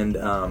 And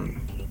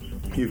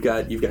you've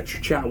got your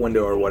chat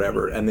window or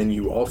whatever, and then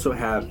you also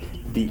have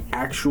the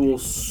actual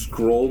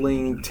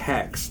scrolling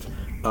text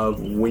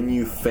of when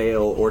you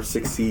fail or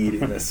succeed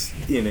in a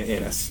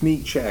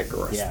sneak check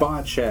or a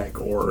spot check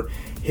or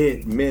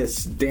hit,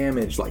 miss,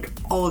 damage, like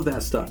all of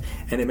that stuff,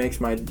 and it makes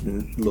my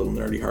little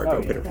nerdy heart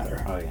go pitter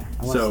patter. I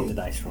want to see the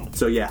dice roll.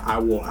 So I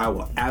will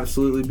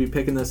absolutely be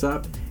picking this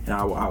up, and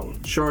I will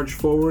charge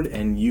forward,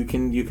 and you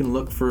can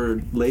look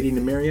for Lady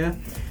Nymeria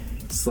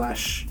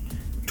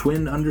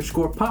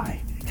 /twin_pie,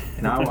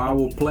 and I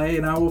will play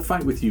and I will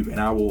fight with you, and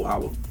I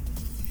will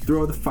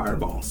throw the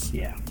fireballs.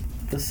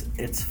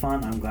 It's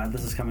fun. I'm glad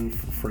this is coming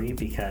for free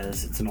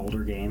because it's an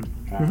older game,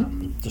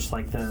 just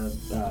like the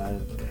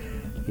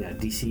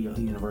DC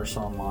Universe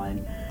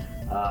Online.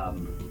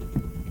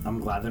 I'm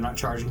glad they're not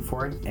charging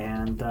for it,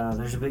 and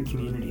there's a big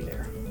community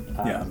there.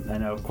 I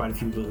know quite a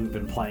few people who've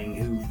been playing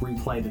who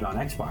replayed it on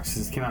Xbox.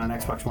 'Cause it came out on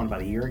Xbox One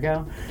about a year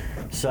ago,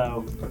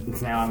 so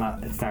it's now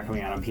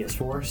coming out on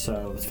PS4.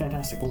 So it's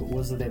fantastic. What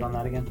was the date on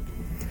that again?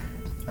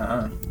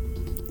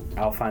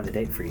 I'll find the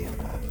date for you.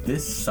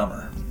 This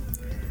summer.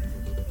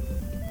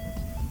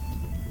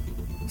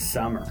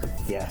 Summer,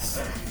 yes.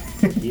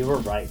 You were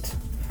right.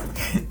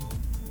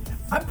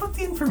 I put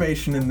the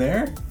information in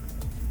there.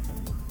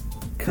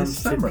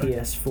 Comes to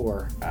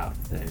PS4. Oh,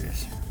 there it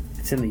is.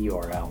 It's in the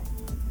URL.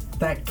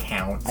 That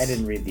counts. I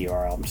didn't read the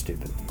URL. I'm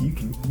stupid. You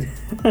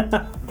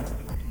can.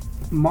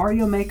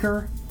 Mario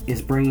Maker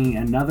is bringing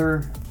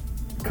another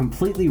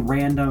completely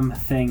random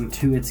thing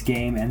to its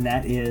game, and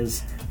that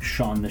is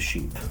Shaun the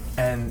Sheep.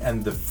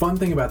 And the fun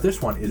thing about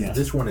this one is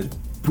this one is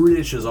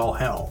British as all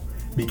hell,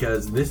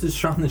 because this is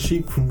Shaun the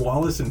Sheep from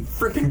Wallace and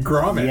frickin'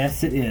 Gromit.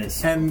 Yes, it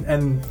is.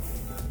 And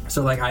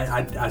so like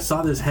I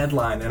saw this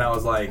headline and I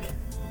was like,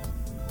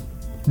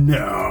 no,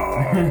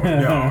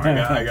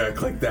 I gotta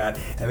click that.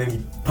 And then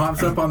he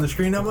pops up on the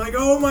screen. I'm like,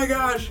 oh my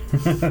gosh,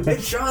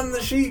 it's Shaun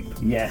the Sheep.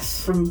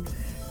 Yes.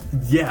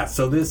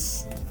 So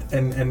this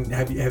and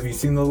have you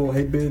seen the little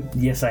 8-bit?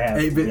 Yes, I have.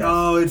 8-bit. Yes.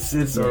 Oh,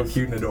 it's so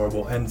cute and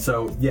adorable. And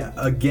so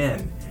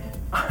again,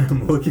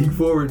 I'm looking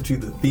forward to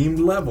the themed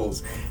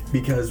levels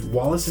because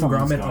Wallace and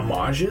Gromit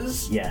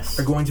homages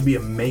are going to be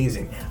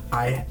amazing.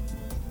 I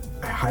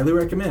highly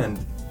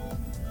recommend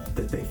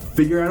that they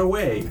figure out a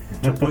way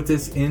to put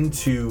this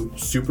into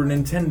Super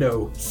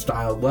Nintendo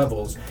styled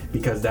levels,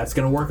 because that's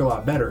going to work a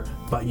lot better,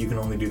 but you can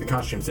only do the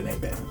costumes in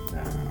 8-bit.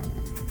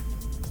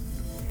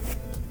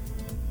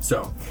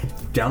 So,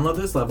 download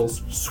those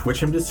levels, switch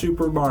them to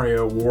Super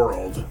Mario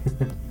World.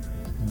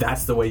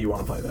 That's the way you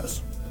want to play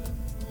those.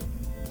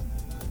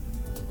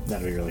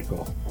 That'd be really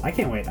cool. I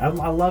can't wait. I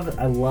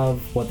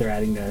love what they're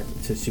adding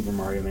to Super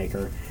Mario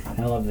Maker. And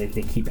I love that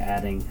they keep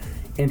adding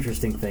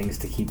interesting things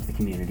to keep the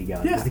community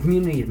going. Because the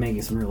community is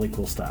making some really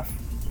cool stuff.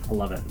 I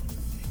love it.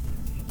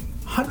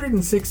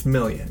 106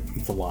 million.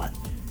 It's a lot.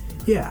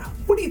 Yeah.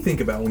 What do you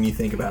think about when you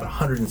think about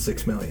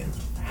 106 million?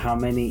 How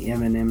many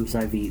M&Ms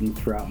I've eaten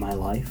throughout my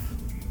life.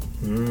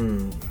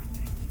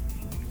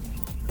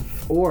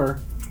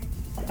 Or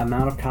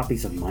amount of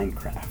copies of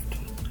Minecraft.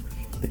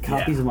 The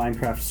copies of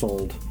Minecraft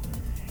sold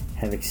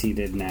have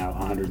exceeded now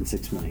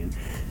 106 million.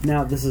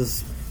 Now, this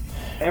is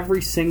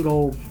every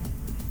single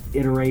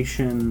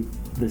iteration.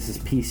 This is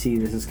PC,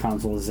 this is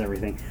console, this is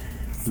everything.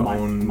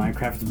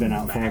 Minecraft has been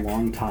out for a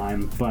long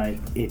time, but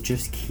it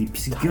just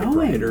keeps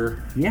going.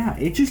 Yeah,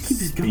 it just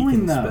keeps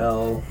going,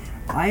 though.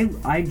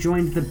 I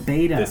joined the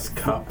beta. This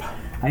cup.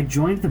 I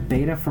joined the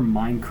beta for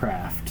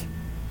Minecraft.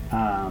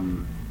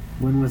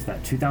 When was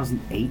that?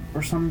 2008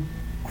 or some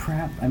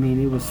crap? I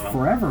mean, it was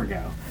forever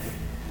ago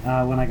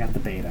when I got the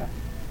beta.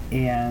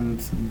 And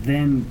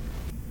then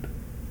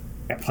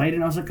I played it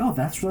and I was like, oh,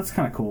 that's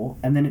kind of cool.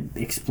 And then it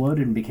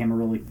exploded and became a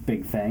really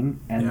big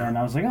thing. And then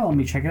I was like, oh, let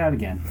me check it out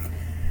again.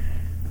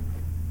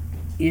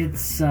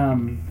 It's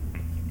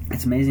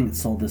amazing it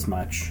sold this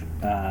much.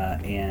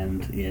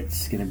 And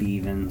it's going to be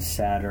even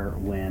sadder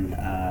when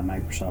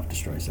Microsoft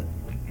destroys it.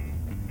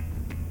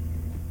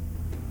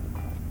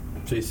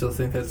 So you still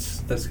think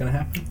that's going to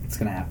happen? It's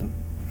going to happen.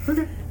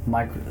 Okay.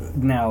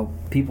 Now,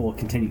 people will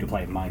continue to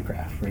play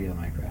Minecraft, regular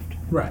Minecraft.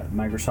 Right.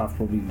 Microsoft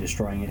will be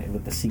destroying it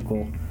with the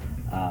sequel.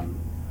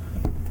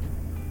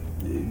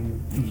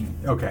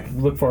 Okay.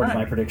 Look forward to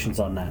my predictions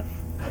on that.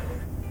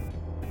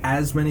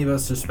 As many of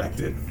us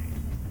suspected,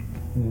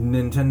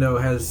 Nintendo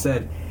has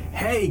said,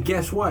 hey,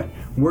 guess what?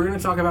 We're going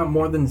to talk about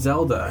more than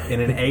Zelda in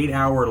an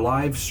 8-hour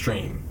live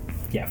stream.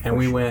 Yeah, and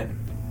we went,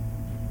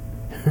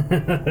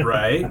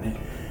 right?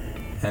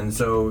 And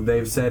so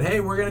they've said, hey,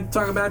 we're going to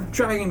talk about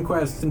Dragon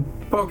Quest and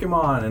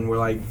Pokemon. And we're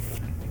like,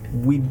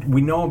 we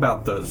know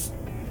about those.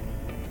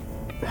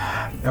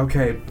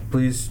 Okay,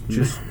 please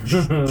just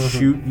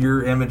shoot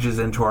your images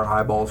into our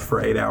eyeballs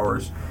for 8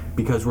 hours,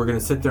 because we're going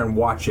to sit there and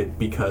watch it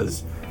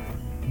because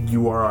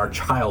you are our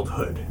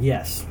childhood.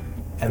 Yes.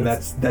 And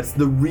that's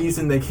the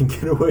reason they can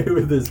get away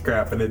with this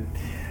crap. And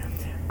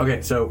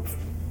okay, so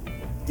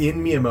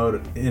in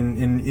Miyamoto,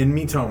 in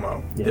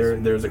Miitomo,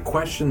 there's a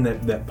question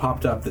that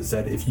popped up that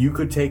said, if you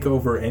could take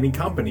over any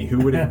company, who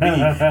would it be?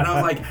 And I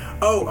was like,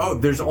 oh,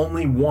 there's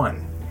only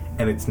one,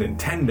 and it's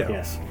Nintendo.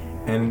 Yes.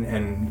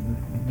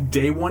 And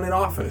day one in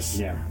office,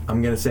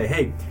 I'm going to say,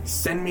 hey,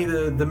 send me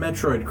the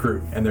Metroid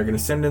crew. And they're going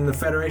to send in the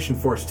Federation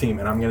Force team.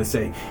 And I'm going to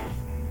say,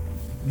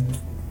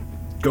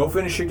 go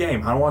finish your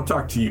game. I don't want to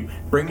talk to you.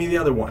 Bring me the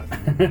other one.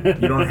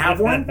 You don't have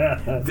one?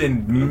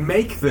 Then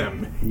make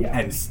them.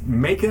 And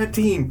make that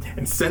team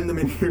and send them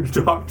in here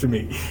to talk to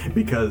me.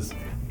 Because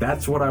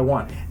that's what I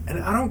want.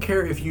 And I don't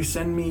care if you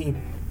send me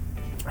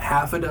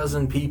half a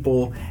dozen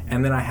people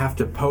and then I have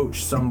to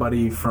poach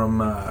somebody from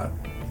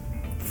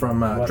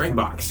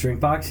Drinkbox.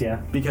 Drinkbox,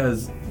 yeah.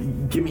 Because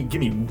give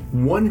me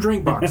one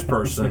Drinkbox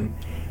person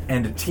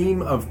and a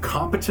team of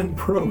competent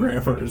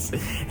programmers,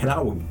 and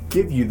I will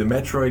give you the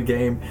Metroid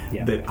game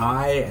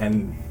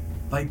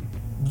that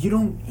you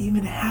don't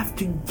even have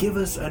to give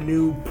us a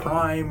new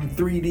Prime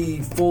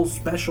 3D full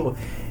special.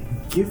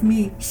 give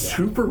me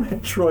Super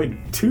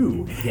Metroid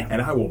 2,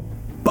 and I will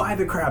buy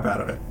the crap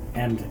out of it.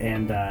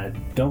 And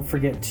don't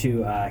forget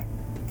to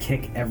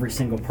kick every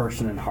single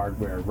person in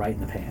hardware right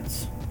in the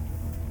pants.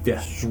 Yeah,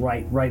 just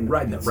right in the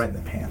pants. Right in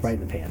the pants. Right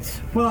in the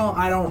pants. Well,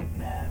 I don't.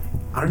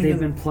 They've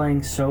been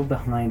playing so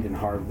behind in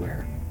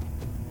hardware.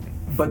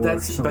 But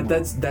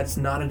that's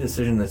not a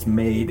decision that's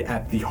made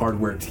at the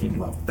hardware team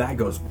level. That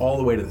goes all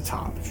the way to the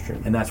top. That's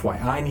true. And that's why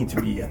I need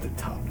to be at the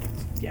top.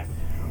 Yeah.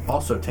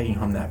 Also, taking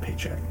home that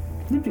paycheck.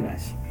 That'd be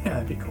nice. Yeah,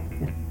 that'd be cool.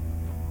 Yeah.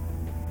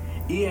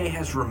 EA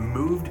has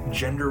removed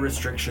gender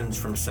restrictions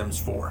from Sims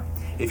 4.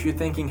 If you're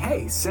thinking,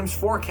 hey, Sims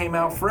 4 came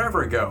out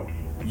forever ago,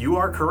 you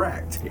are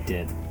correct. It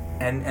did.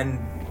 And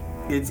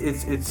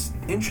it's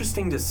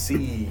interesting to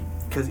see,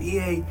 because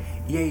EA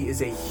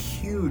is a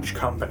huge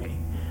company.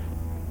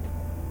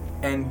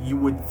 And you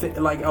would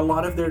like a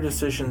lot of their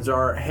decisions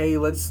are, hey,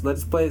 let's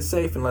play it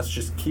safe and let's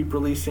just keep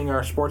releasing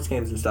our sports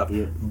games and stuff.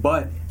 Yeah.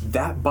 But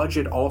that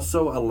budget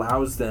also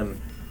allows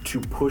them to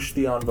push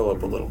the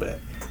envelope a little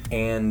bit.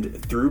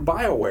 And through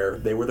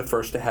BioWare, they were the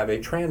first to have a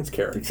trans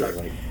character.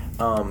 Exactly.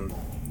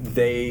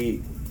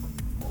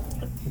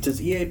 Does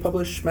EA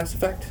publish Mass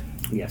Effect?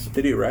 Yes.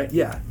 They do, right?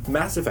 Yeah.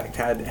 Mass Effect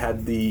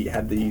had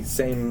the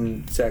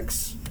same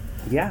sex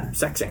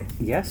sexing.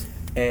 Yes.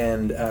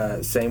 And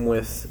same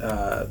with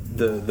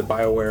the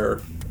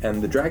BioWare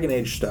and the Dragon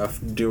Age stuff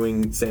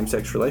doing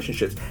same-sex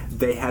relationships.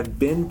 They have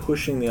been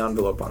pushing the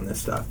envelope on this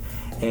stuff.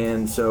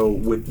 And so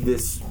with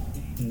this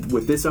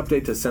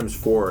update to Sims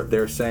 4,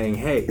 they're saying,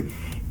 hey,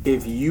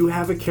 if you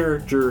have a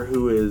character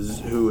who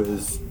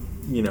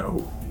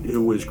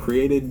was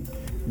created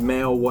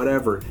male,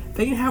 whatever,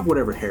 they can have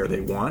whatever hair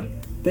they want.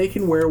 They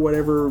can wear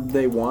whatever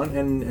they want,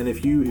 and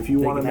if you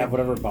want to have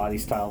whatever body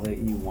style that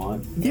you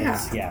want.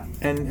 Yeah.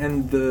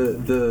 And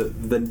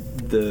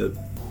the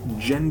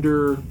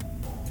gender,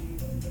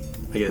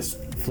 I guess,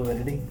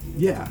 fluidity.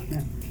 Yeah.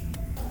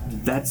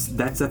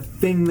 That's a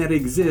thing that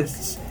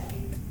exists,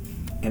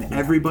 and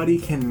everybody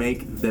can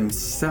make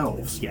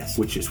themselves. Yes.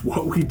 Which is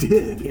what we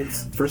did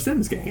for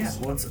Sims games.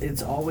 Yeah. Well,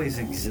 it's always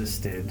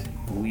existed.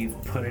 We've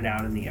put it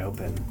out in the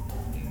open.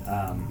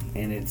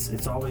 And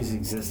it's always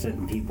existed,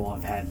 and people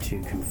have had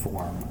to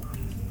conform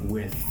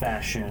with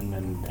fashion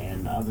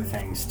and other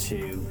things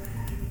to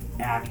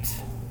act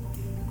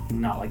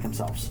not like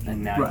themselves.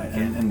 And now right.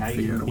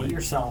 you can be way.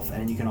 yourself,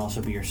 and you can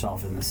also be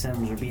yourself in The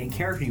Sims, or be a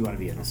character you want to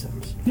be in The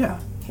Sims. Yeah.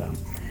 So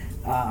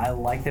I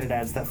like that it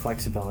adds that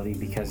flexibility,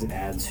 because it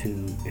adds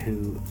who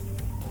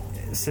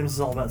Sims is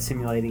all about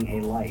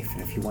simulating a life,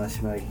 and if you want to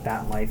simulate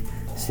that life,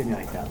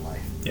 simulate that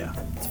life. Yeah.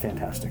 It's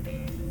fantastic.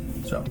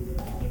 So,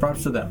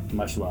 props to them.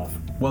 Much love.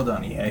 Well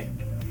done, EA.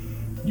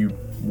 You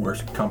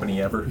worst company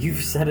ever.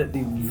 You've said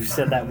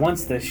that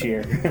once this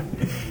year.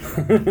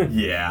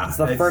 Yeah. It's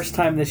the first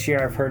time this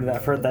year I've heard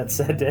that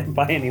said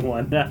by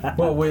anyone.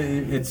 Well,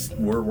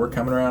 we're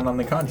coming around on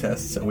the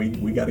contest, so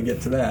we got to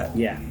get to that.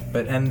 Yeah.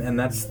 But and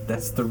that's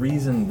the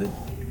reason that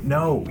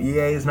no,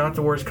 EA is not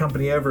the worst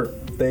company ever.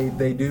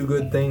 They do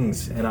good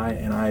things, and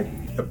I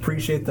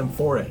appreciate them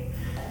for it.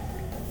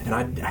 And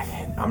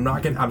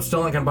I'm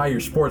still not gonna buy your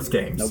sports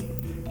games. Nope.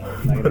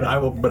 But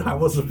I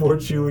will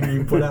support you when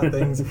you put out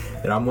things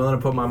that I'm willing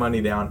to put my money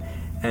down.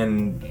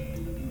 And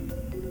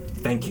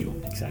thank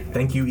you. Exactly.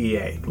 Thank you,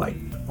 EA. Like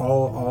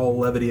all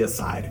levity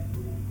aside,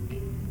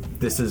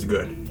 this is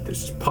good.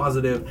 This is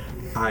positive.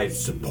 I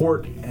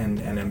support and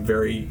am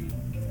very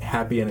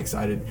happy and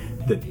excited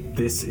that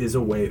this is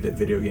a way that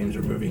video games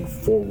are moving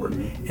forward.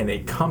 And a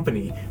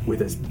company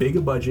with as big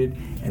a budget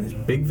and as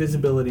big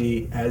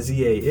visibility as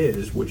EA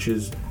is, which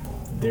is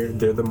they're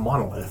the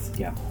monolith.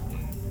 Yeah.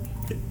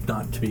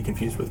 Not to be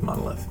confused with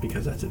Monolith,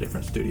 because that's a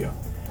different studio.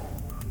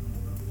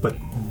 But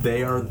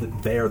they are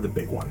the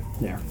big one.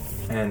 Yeah.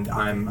 And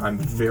I'm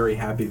very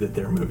happy that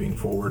they're moving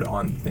forward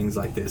on things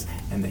like this,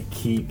 and they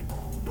keep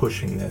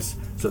pushing this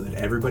so that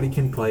everybody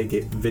can play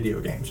video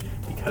games,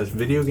 because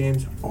video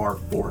games are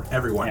for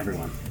everyone.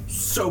 Everyone.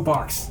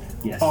 Soapbox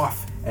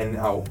off, and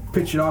I'll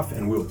pitch it off,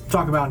 and we'll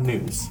talk about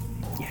news.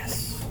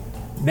 Yes.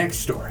 Next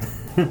story.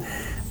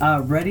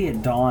 Ready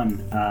at Dawn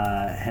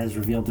has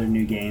revealed their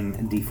new game,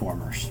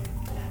 Deformers.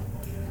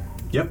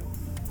 Yep.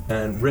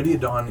 And Ready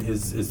at Dawn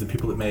is the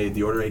people that made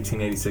the Order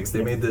 1886.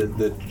 They made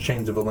the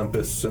Chains of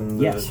Olympus and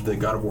the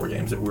God of War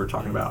games that we were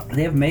talking about.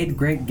 They have made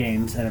great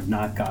games and have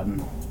not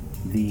gotten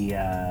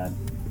the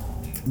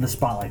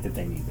spotlight that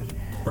they needed.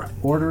 Right.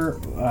 Order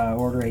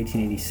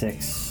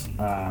 1886.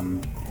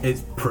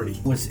 It's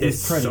pretty.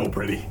 It's pretty. So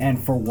pretty. And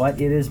for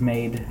what it is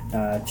made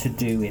to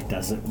do, it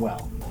does it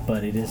well.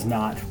 But it is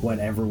not what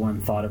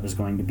everyone thought it was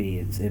going to be.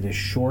 It is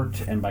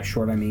short, and by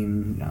short I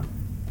mean,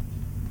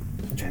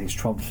 which I think is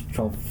 12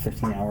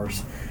 15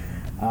 hours.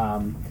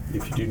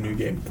 If you do New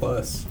Game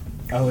Plus.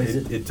 Oh, is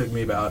it? It took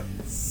me about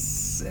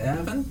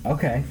 7.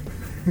 Okay.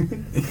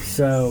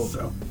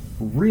 So,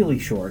 really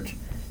short,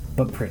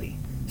 but pretty.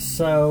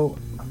 So,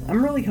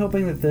 I'm really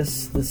hoping that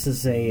this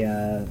is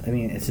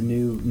it's a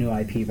new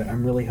IP, but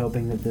I'm really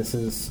hoping that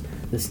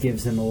this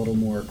gives them a little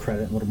more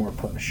credit, a little more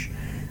push.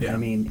 Yeah. I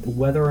mean,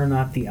 whether or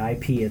not the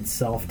IP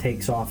itself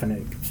takes off and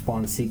it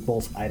spawns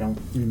sequels, I don't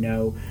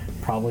know.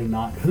 Probably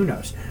not. Who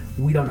knows?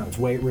 We don't know. It's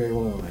way.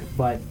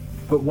 But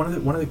one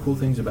of the cool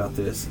things about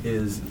this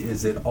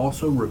is it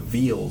also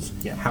reveals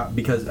how,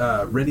 because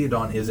Ready at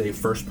Dawn is a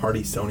first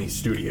party Sony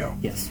studio.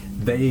 Yes.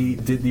 They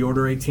did the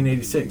Order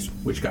 1886,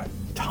 which got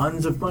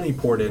tons of money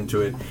poured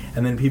into it,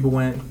 and then people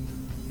went,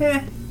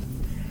 eh.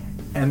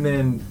 And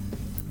then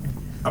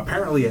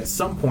apparently at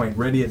some point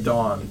Ready at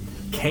Dawn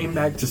came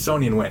back to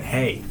Sony and went,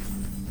 hey,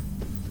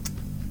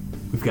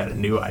 we've got a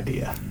new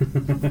idea.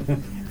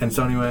 And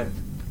Sony went,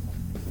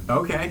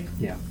 okay,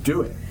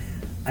 do it.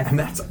 And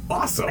that's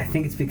awesome. I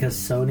think it's because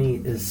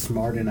Sony is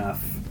smart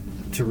enough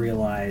to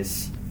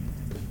realize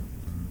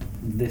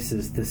this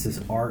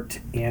is art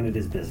and it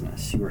is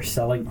business. You are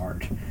selling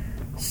art.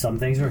 Some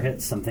things are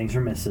hits, some things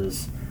are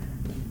misses,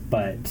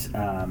 but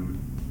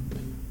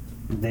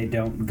they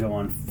don't go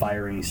on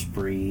firing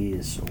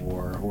sprees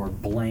or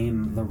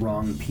blame the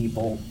wrong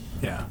people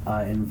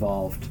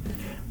involved.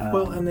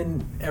 Well, and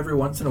then every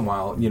once in a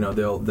while,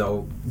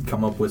 they'll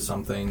come up with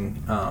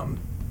something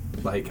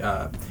like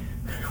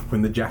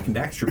when the Jack and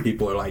Daxter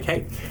people are like,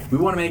 hey, we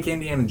want to make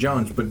Indiana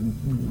Jones, but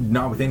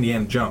not with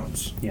Indiana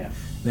Jones. Yeah.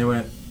 They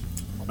went,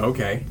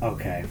 okay.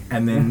 Okay.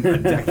 And then a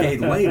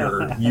decade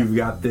later, you've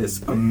got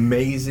this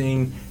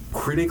amazing,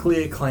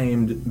 critically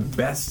acclaimed,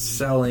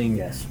 best-selling,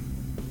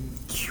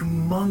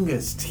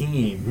 humongous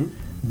team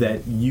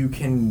that you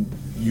can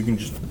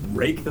just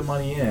rake the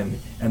money in,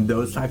 and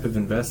those type of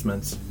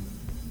investments.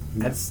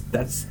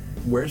 That's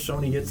where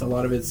Sony gets a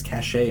lot of its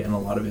cachet and a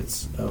lot of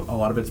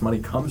its money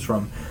comes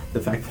from. The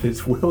fact that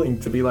it's willing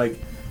to be like,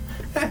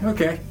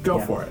 okay, go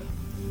for it,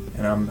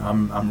 and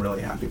I'm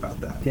really happy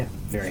about that. Yeah,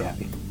 very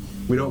happy.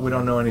 We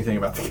don't know anything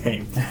about the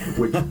game,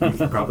 which you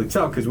can probably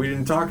tell because we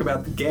didn't talk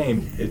about the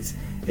game. It's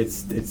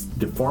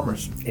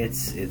Deformers.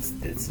 It's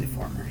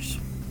Deformers.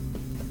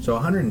 So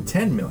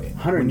 110 million.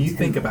 When you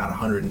think about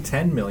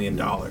 110 million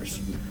dollars,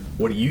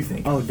 what do you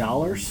think? Oh,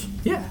 dollars?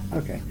 Yeah.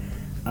 Okay.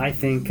 I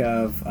think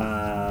of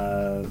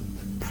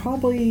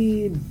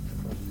probably,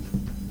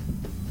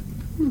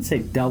 let's say,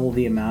 double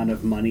the amount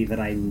of money that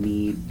I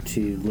need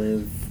to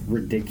live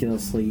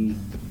ridiculously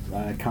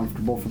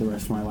comfortable for the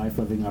rest of my life,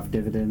 living off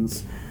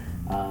dividends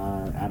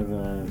out of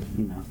a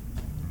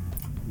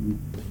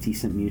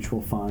decent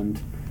mutual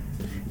fund.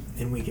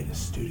 Then we get a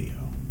studio.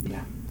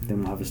 Yeah, then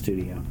we'll have a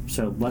studio.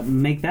 So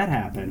make that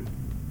happen,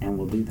 and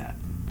we'll do that.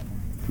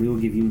 We will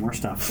give you more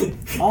stuff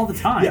all the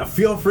time. Yeah,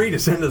 feel free to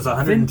send us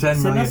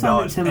 $110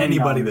 million.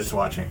 Anybody that's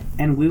watching.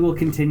 And we will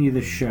continue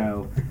the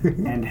show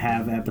and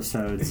have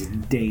episodes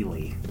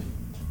daily.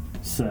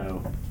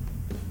 So,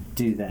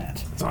 do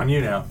that. It's on you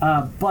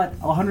now. But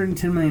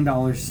 $110 million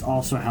is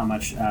also how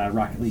much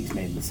Rocket League's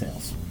made in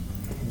sales.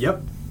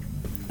 Yep.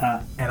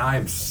 And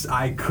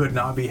I could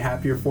not be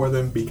happier for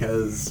them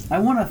because I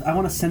want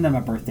to send them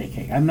a birthday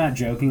cake. I'm not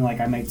joking. Like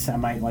I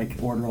might like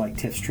order like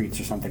Tiff's treats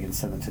or something and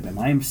send it to them.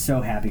 I am so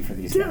happy for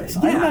these guys.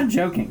 I'm not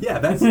joking. Yeah,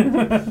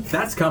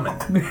 that's coming.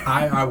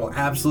 I will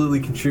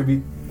absolutely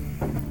contribute.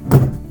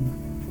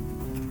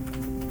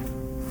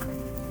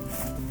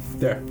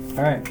 There.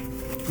 All right,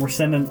 we're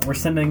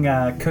sending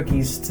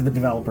cookies to the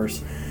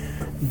developers.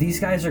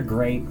 These guys are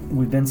great.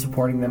 We've been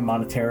supporting them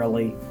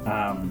monetarily.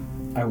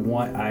 I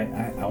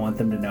want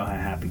them to know how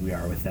happy we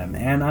are with them,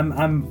 and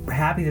I'm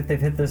happy that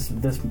they've hit this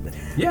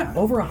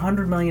over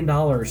 $100 million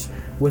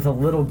with a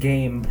little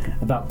game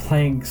about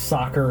playing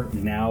soccer,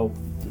 now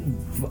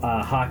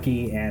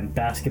hockey and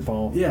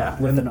basketball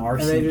with an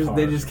RC car.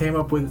 They just came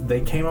up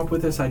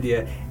with this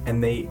idea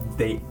and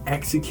they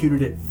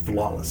executed it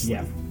flawlessly.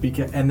 Yeah.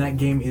 And that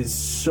game is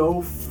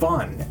so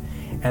fun.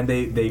 And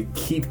they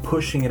keep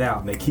pushing it out,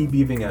 and they keep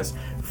giving us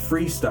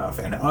free stuff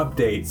and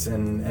updates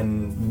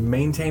and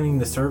maintaining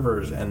the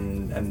servers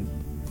and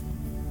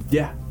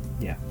yeah.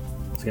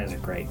 Those guys are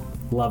great.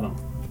 Love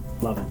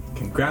them.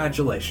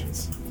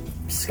 Congratulations.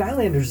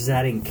 Skylanders is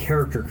adding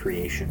character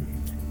creation.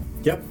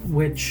 Yep.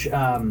 Which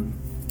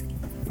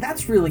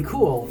that's really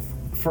cool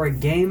for a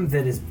game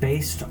that is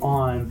based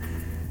on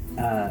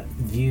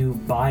you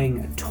buying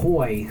a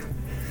toy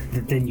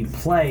that then you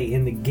play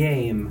in the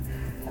game.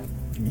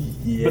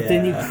 Yeah. But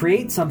then you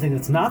create something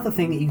that's not the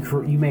thing that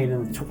you made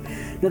in the toy.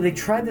 Now, they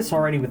tried this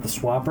already with the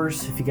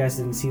swappers, if you guys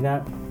didn't see that,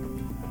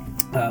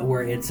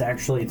 where it's a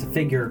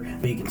figure,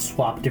 but you can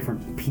swap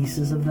different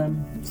pieces of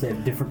them, so they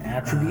have different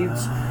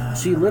attributes.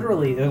 So you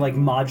literally, they're like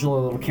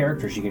modular little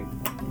characters. You can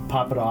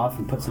pop it off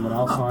and put someone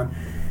else on.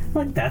 I'm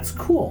like, that's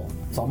cool.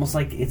 It's almost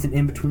like it's an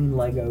in-between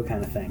Lego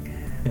kind of thing.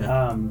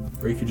 Yeah.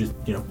 Or you could just,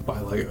 buy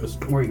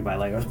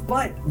Legos.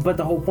 But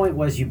the whole point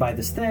was you buy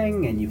this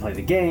thing and you play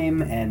the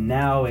game, and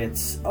now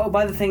it's,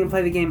 buy the thing and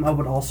play the game,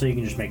 but also you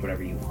can just make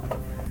whatever you want.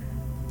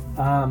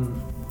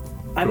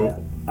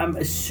 Cool. I'm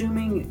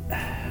assuming,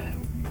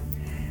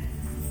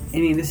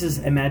 this is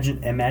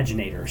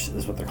Imaginators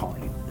is what they're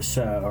calling it.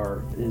 So,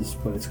 or is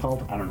what it's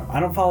called? I don't know. I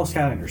don't follow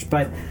Skylanders,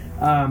 but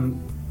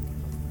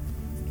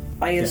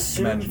I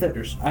assume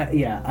Imagineers.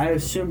 I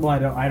assume.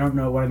 Well, I don't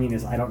know. What I mean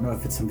is, I don't know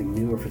if it's something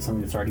new or if it's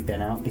something that's already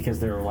been out, because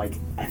there are like,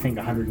 I think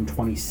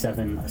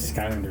 127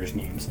 Skylanders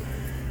games.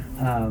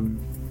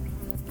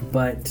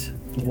 But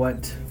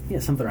what? Yeah,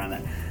 something around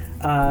that.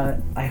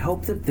 I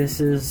hope that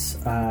this is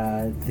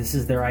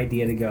their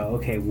idea to go.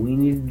 Okay, we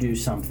need to do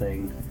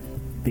something,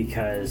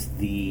 because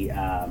the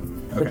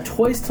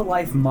Toys to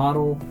Life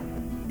model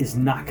is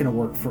not going to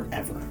work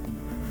forever.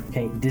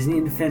 Okay,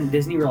 Disney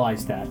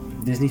realized that.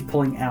 Disney's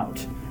pulling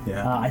out.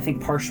 Yeah. I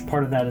think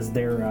part of that is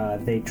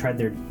they tried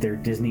their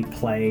Disney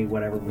Play,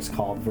 whatever it was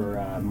called,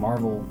 for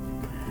Marvel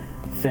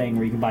thing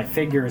where you can buy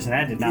figures, and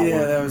that did not work.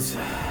 Yeah, that was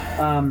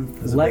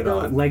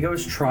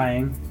Lego's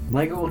trying.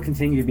 Lego will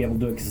continue to be able to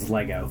do it because it's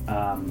Lego.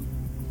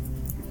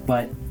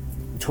 But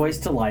Toys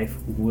to Life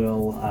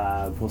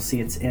will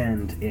see its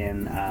end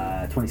in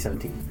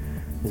 2017.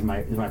 Is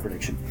my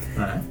prediction.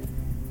 All right.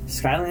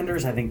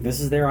 Skylanders, I think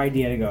this is their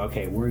idea to go,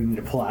 okay, we're going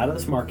to pull out of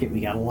this market. We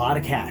got a lot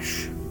of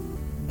cash.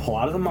 Pull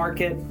out of the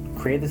market,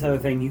 create this other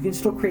thing. You can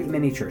still create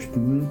miniatures.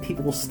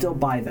 People will still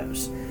buy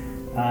those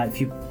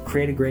if you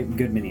create a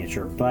good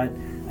miniature. But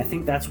I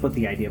think that's what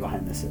the idea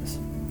behind this is.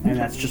 And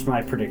that's just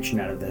my prediction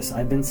out of this.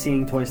 I've been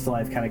seeing Toys to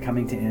Life kind of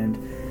coming to end.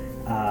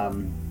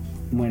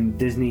 When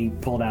Disney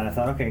pulled out, I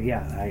thought, okay,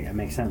 yeah, it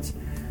makes sense.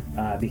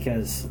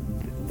 Because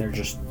they're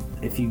just,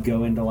 if you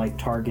go into like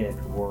Target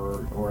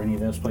or any of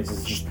those places,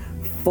 it's just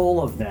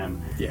full of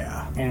them.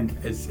 Yeah. And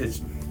it's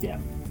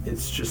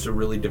just a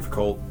really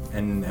difficult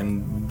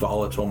and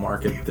volatile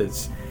market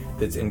that's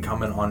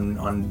incumbent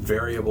on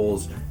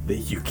variables that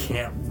you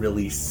can't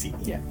really see.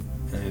 Yeah.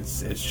 And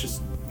it's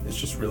just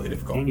really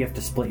difficult. And you have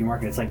to split your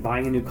market. It's like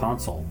buying a new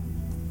console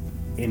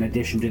in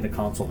addition to the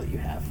console that you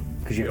have,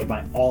 because you have to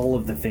buy all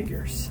of the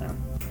figures. So.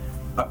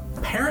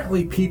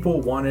 Apparently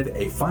people wanted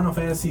a Final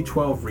Fantasy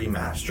XII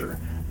remaster.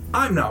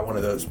 I'm not one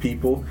of those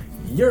people.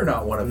 You're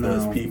not one of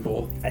those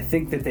people. I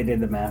think that they did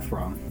the math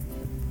wrong.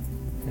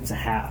 It's a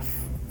half.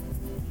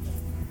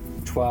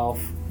 12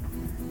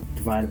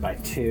 divided by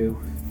 2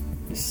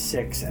 is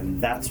 6,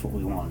 and that's what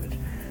we wanted.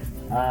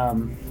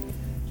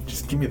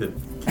 Just give me the...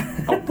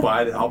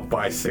 I'll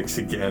buy 6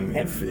 again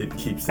if it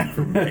keeps it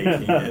from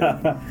making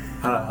it.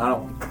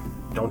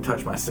 Don't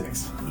touch my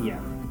 6. Yeah.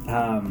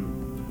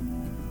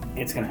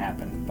 It's going to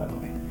happen, by the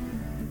way.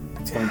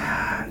 It's going to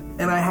happen.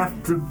 And I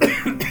have to...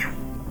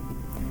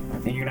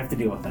 And you're going to have to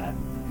deal with that.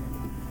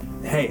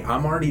 Hey,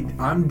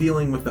 I'm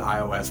dealing with the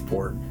iOS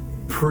port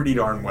pretty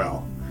darn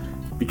well,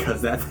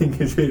 because that thing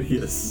is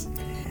hideous.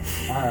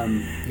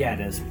 Yeah, it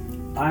is.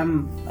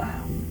 I'm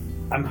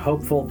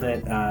hopeful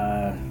that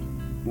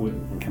when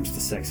it comes to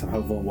 6, I'm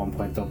hopeful at one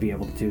point they'll be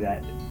able to do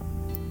that.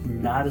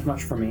 Not as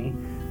much for me,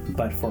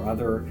 but for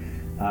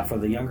for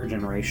the younger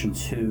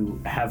generations who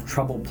have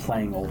trouble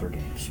playing older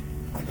games.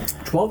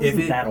 12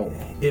 isn't that old.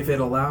 If it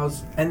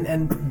allows,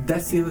 and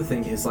that's the other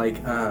thing is like,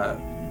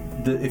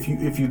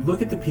 if you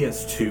look at the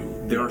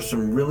PS2, there are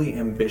some really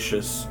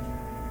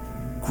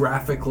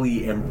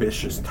graphically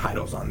ambitious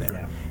titles on there.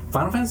 Yeah.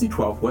 Final Fantasy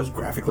XII was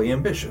graphically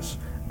ambitious,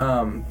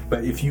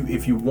 but if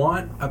you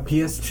want a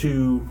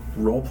PS2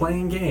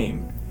 role-playing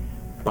game,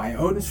 buy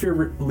Odin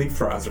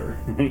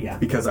Leapfrogger. Yeah.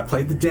 Because I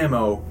played the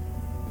demo,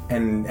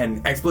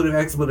 and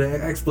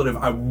expletive.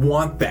 I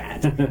want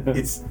that.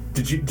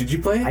 Did you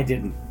play it? I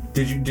didn't.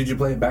 Did you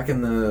play it back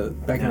in the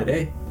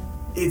day?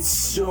 It's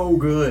so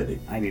good.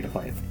 I need to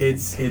play it.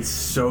 It's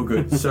so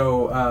good.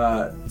 So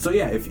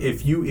yeah,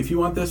 if you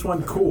want this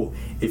one, cool.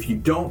 If you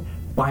don't,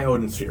 buy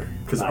Odin Sphere,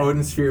 because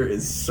Odin Sphere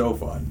is so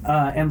fun.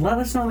 And let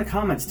us know in the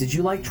comments. Did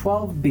you like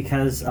 12?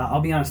 Because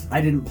I'll be honest, I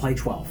didn't play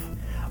 12.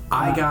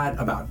 I got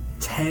about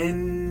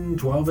 10,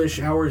 12-ish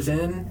hours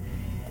in.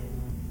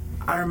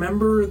 I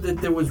remember that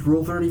there was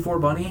Rule 34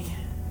 Bunny.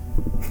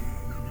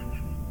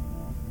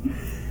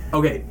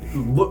 Okay,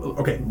 look.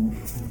 Okay.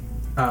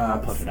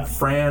 Put it up.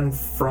 Flan,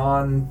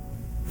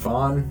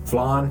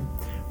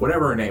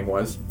 whatever her name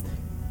was.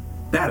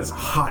 That is a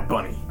hot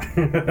bunny.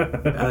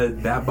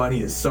 That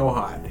bunny is so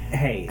hot.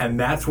 Hey, and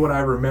that's what I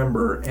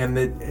remember. And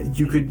that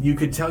you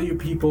could tell your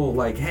people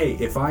like, hey,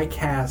 if I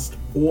cast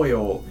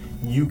oil,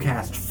 you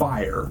cast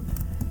fire.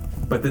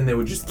 But then they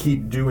would just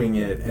keep doing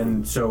it,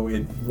 and so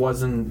it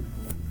wasn't.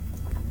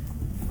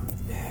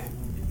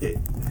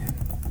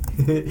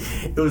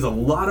 It was a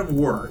lot of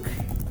work.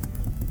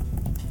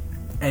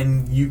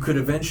 And you could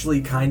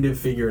eventually kind of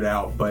figure it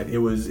out, but it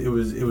was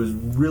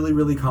really,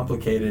 really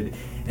complicated,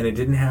 and it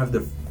didn't have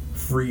the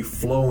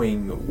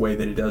free-flowing way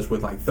that it does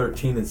with like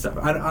 13 and stuff.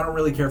 I don't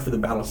really care for the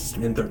battle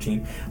system in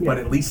 13, but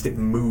at least it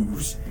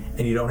moves,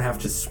 and you don't have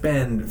to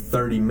spend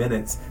 30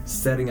 minutes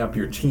setting up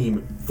your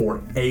team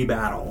for a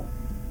battle,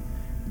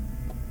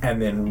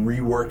 and then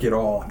rework it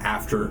all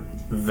after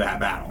that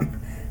battle.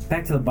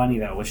 Back to the bunny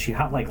though. Was she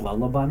hot like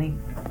Lola Bunny?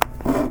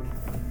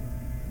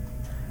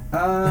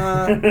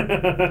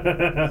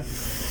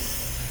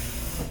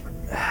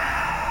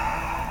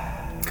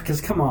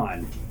 Because come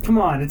on,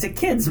 it's a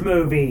kids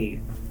movie.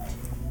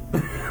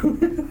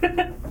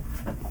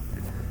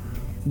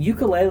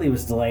 Yooka-Laylee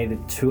was delayed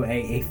to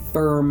a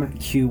firm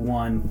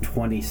Q1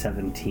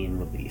 2017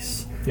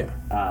 release.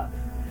 Yeah.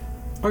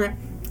 Okay.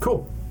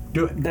 Cool.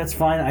 Do it. That's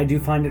fine. I do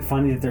find it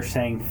funny that they're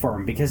saying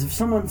firm, because if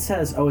someone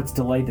says, "Oh, it's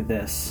delayed to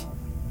this,"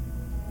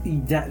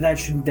 that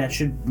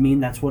should mean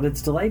that's what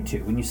it's delayed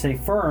to. When you say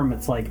firm,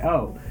 it's like,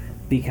 oh,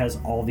 because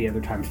all the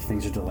other times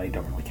things are delayed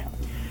don't really count.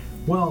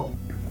 Well,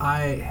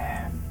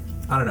 I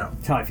don't know.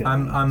 That's how I feel.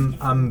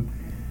 I'm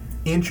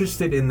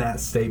interested in that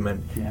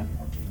statement. Yeah.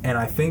 And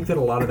I think that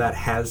a lot of that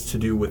has to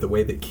do with the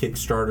way that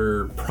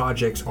Kickstarter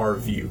projects are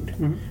viewed.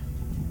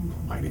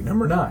 Mm-hmm. Mighty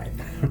Number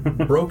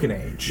 9, Broken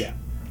Age. Yeah.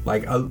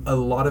 Like a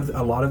lot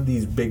of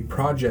these big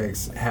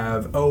projects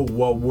have, oh,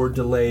 well, we're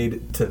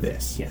delayed to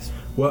this. Yes.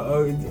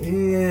 Well,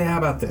 how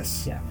about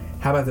this? Yeah.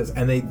 How about this?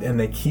 And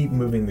they keep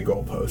moving the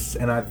goalposts.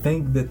 And I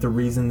think that the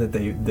reason that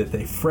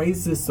they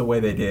phrase this the way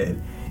they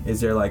did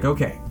is they're like,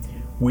 okay,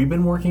 we've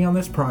been working on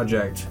this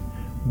project.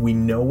 We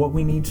know what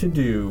we need to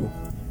do.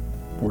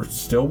 We're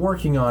still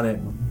working on it,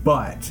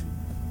 but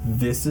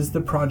this is the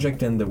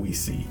project end that we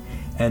see.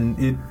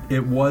 And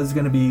it was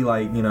going to be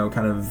like,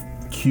 kind of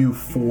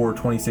Q4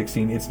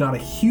 2016. It's not a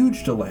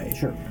huge delay.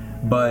 Sure.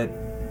 But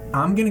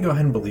I'm going to go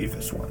ahead and believe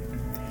this one.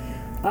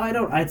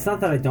 It's not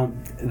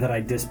that I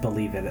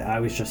disbelieve it. I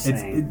was just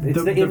saying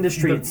it's the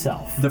industry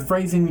itself. The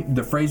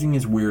phrasing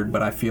is weird,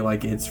 but I feel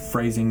like it's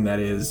phrasing that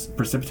is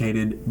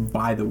precipitated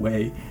by the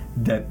way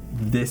that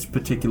this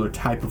particular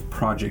type of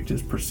project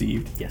is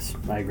perceived. Yes,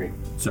 I agree.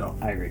 So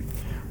I agree.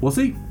 We'll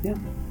see. Yeah.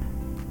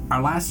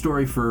 Our last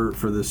story for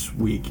this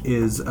week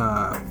is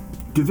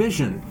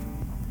Division.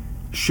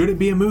 Should it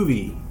be a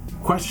movie? ?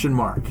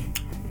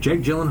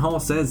 Jake Gyllenhaal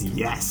says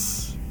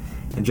yes.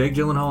 And Jake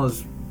Gyllenhaal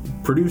is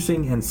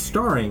producing and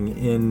starring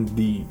in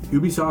the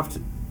Ubisoft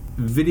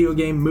video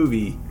game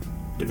movie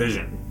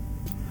Division.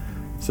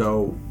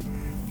 So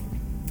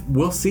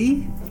we'll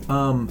see.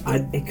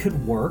 It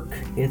could work.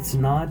 It's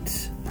not.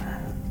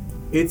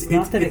 It's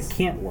not that it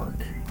can't work.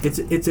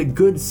 It's a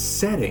good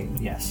setting.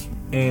 Yes.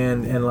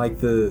 And like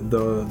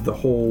the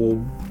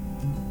whole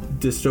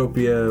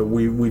dystopia,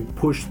 we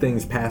push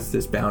things past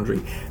this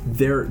boundary.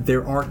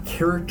 There are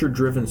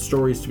character-driven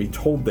stories to be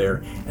told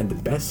there, and the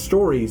best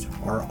stories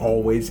are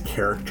always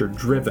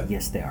character-driven.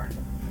 Yes, they are.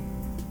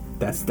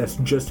 That's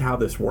just how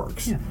this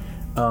works. Yeah.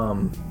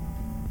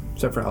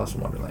 Except for Alice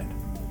in Wonderland.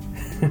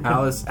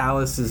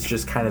 Alice is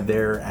just kind of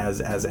there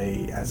as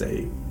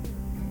a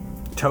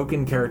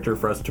token character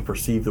for us to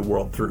perceive the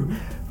world through.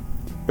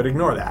 But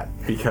ignore that,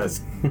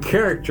 because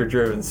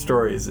character-driven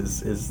stories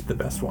is the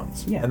best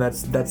ones. Yeah. And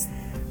that's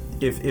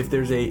if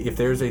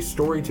there's a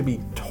story to be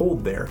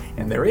told there,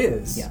 and there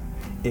is, yeah,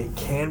 it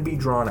can be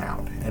drawn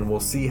out, and we'll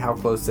see how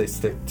close they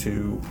stick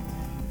to.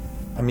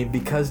 I mean,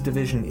 because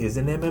Division is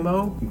an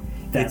MMO,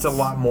 it's a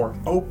lot more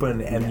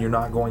open, and you're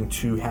not going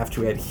to have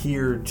to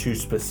adhere to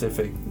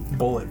specific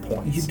bullet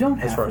points. You don't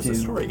have as far to, as the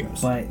story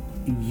goes, but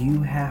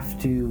you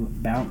have to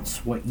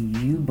bounce what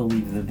you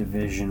believe the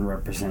Division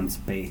represents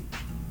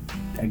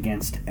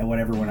against what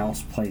everyone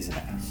else plays it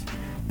as.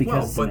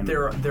 Because but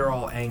they're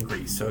all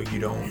angry, so you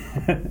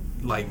don't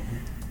like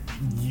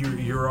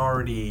you're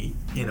already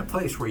in a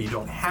place where you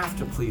don't have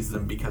to please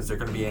them because they're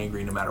going to be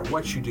angry no matter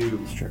what you do.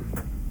 It's true.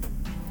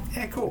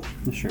 Yeah, cool.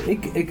 Sure,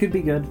 it could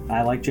be good.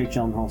 I like Jake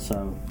Gyllenhaal,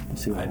 so we'll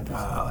see what happens.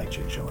 I like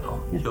Jake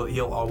Gyllenhaal. Yeah.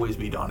 He'll always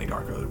be Donnie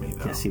Darko to me,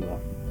 though. Yes, he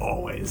will.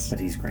 Always. But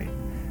he's great.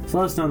 So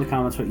let us know in the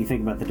comments what you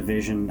think about The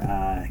Division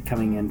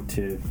coming in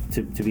to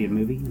be a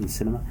movie in the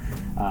cinema,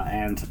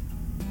 and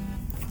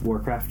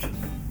Warcraft.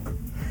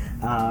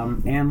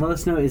 And let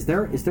us know, is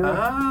there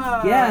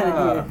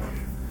yeah.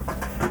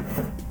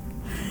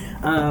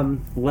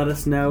 Let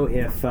us know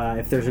if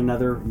there's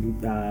another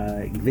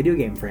video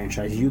game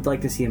franchise you'd like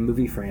to see a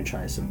movie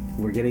franchise.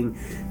 We're getting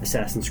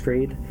Assassin's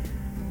Creed,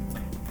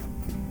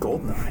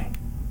 GoldenEye.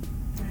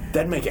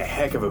 That'd make a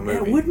heck of a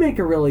movie. It would make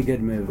a really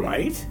good movie,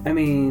 right? I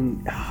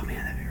mean, oh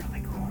man, that'd be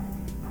really cool.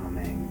 Oh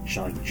man,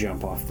 shall I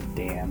jump off the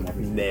dam?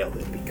 Nailed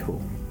it. That'd be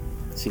cool.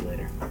 See you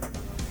later.